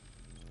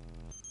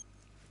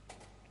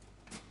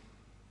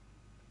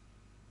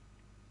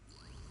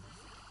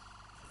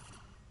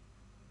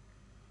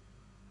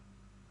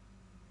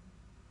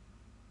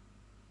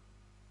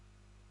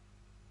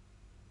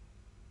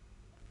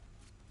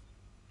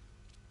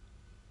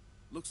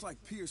 Looks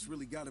like Pierce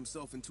really got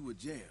himself into a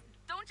jam.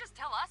 Don't just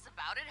tell us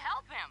about it,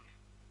 help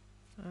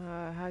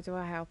him. How do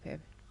I help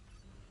him?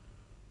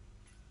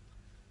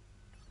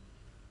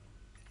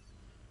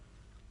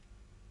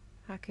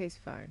 Hack his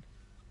phone.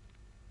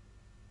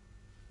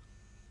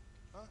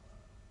 Huh?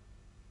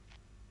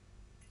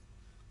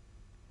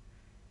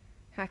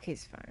 Hack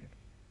his phone.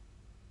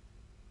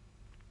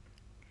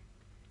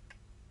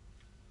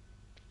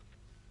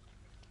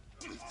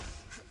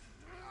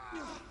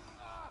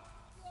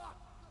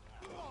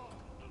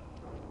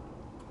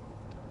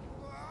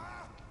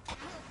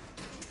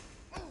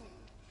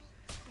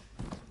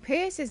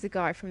 Pierce is the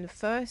guy from the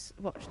first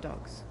Watch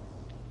Dogs.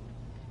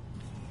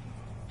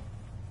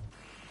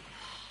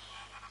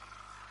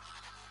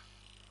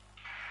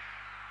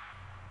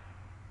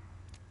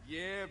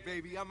 Yeah,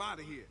 baby, I'm out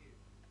of here.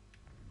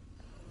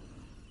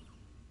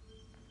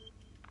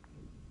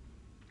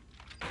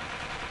 Get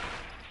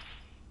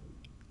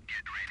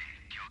ready.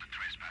 Kill the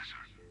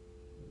trespasser.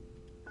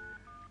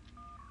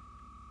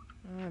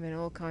 I'm in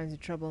all kinds of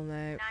trouble now.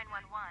 911,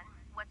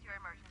 what's your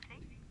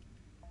emergency?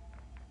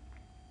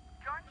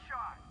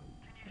 Gunshot!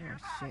 Can you hear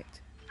that? Shit.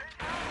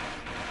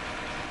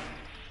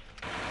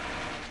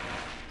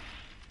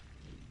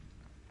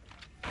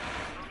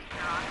 Police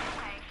are on the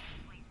way.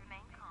 Please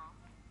remain calm.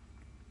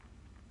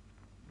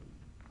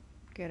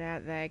 Get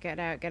out there, get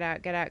out, get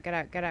out, get out, get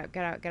out, get out,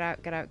 get out, get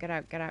out, get out, get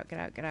out, get out, get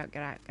out, get out,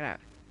 get out, get out.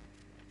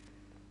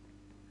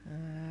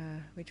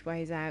 Which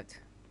way is out?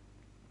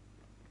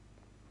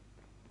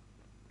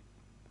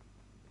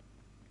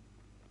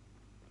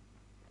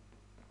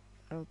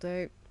 That'll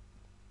do.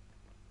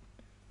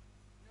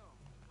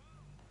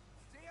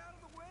 Stay out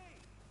of the way.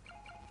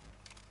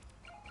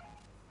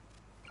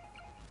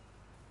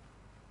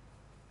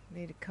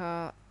 Need a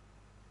car.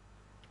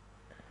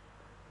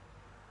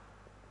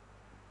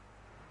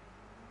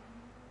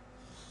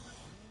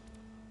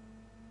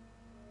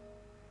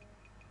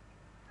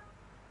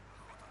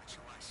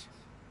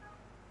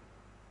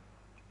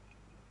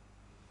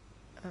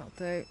 That'll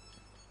do.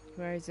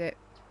 Where is it?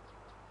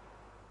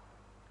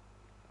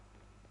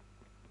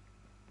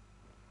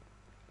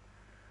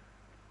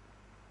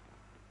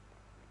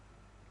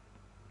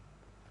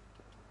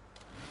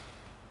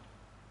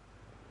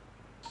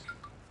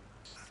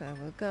 So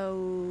we'll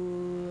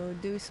go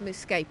do some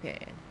escaping.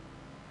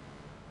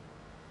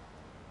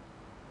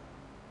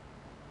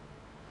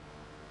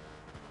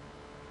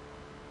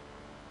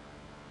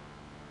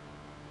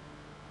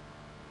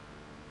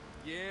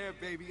 Yeah,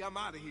 baby, I'm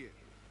out of here.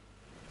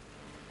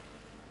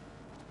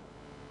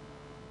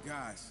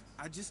 Guys,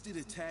 I just did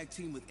a tag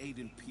team with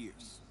Aiden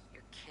Pierce.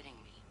 You're kidding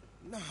me.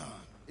 Nah,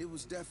 it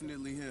was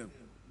definitely him.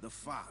 The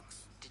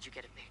Fox. Did you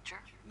get a picture?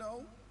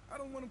 No, I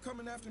don't want him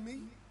coming after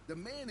me. The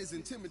man is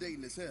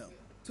intimidating as hell.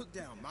 Took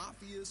down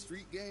mafia,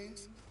 street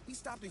gangs. He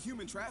stopped a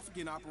human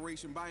trafficking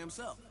operation by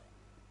himself.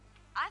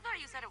 I thought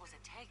you said it was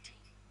a tag team.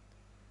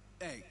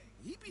 Hey,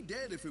 he'd be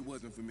dead if it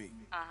wasn't for me.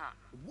 Uh-huh.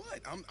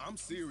 What? I'm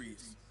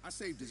serious. I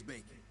saved his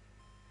bacon.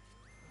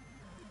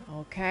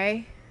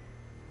 Okay.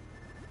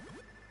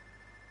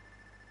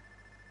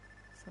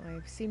 So I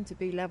seem to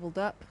be leveled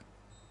up.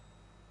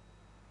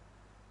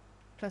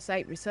 Plus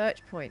 8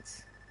 research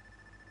points.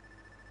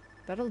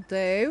 That'll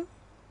do.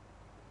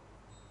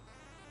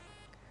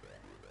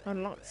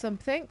 Unlocked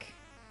something.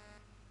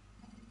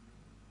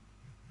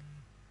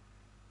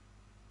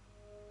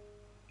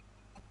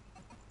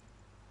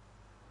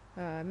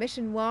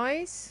 Mission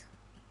wise.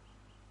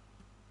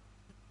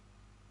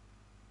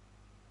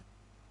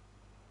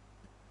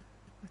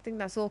 I think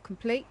that's all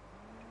complete.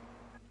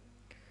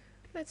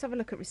 Let's have a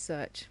look at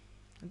research.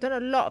 I've done a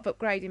lot of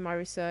upgrading my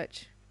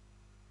research.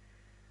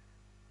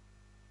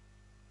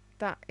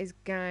 That is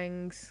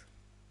gangs.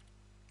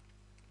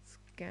 It's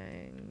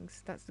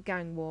gangs. That's the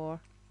gang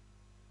war.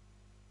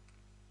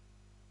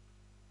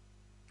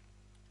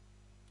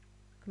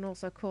 I can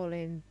also call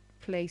in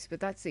police, but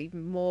that's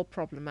even more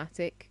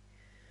problematic.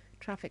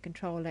 Traffic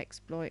control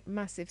exploit.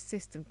 Massive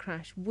system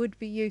crash would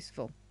be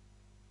useful.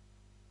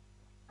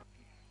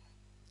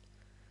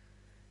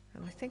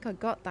 And I think I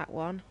got that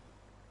one,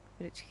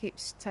 but it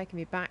keeps taking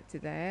me back to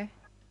there.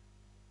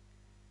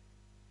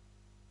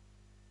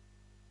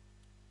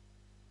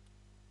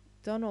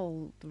 Done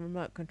all the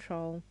remote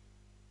control.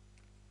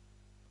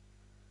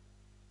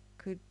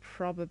 Could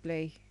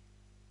probably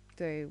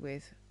do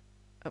with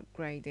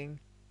upgrading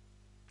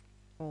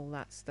all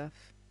that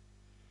stuff.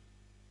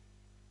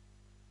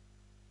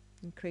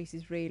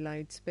 Increases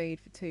reload speed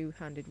for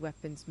two-handed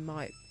weapons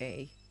might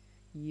be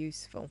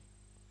useful.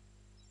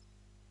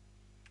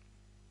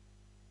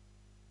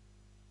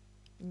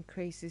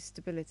 Increases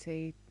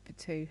stability for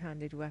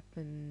two-handed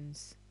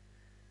weapons.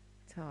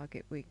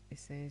 Target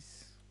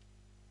weaknesses.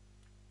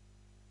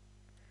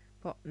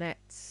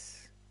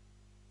 Botnets.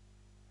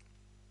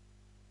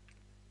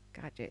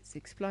 Gadgets.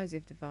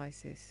 Explosive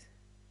devices.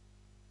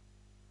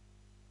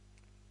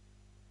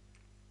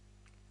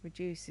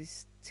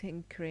 Reduces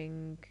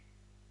tinkering.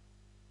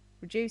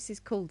 Reduces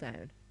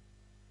cooldown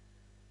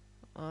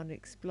on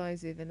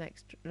explosive and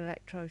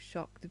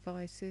electroshock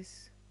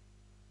devices.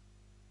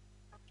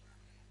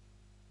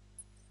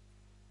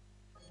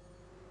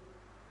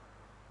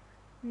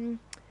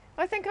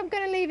 I think I'm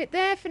going to leave it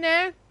there for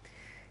now.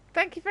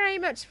 Thank you very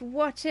much for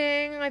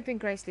watching. I've been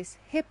Graceless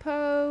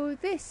Hippo.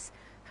 This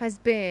has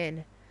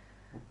been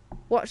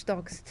Watch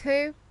Dogs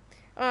 2.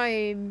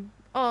 I'm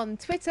on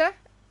Twitter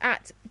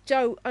at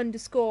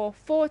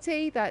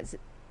Joe_40. That's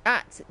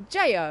at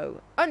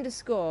JO_FORTY.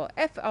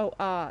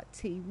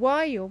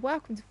 You're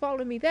welcome to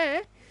follow me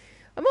there.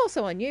 I'm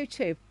also on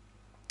YouTube.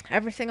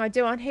 Everything I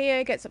do on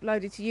here gets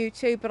uploaded to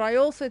YouTube, but I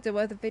also do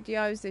other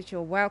videos that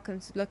you're welcome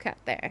to look at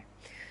there.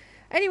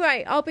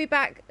 Anyway, I'll be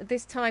back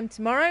this time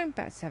tomorrow,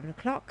 about 7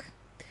 o'clock,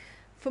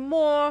 for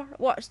more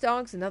Watch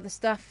Dogs and other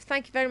stuff.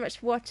 Thank you very much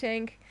for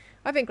watching.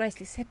 I've been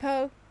Graceless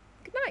Hippo.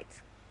 Good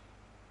night.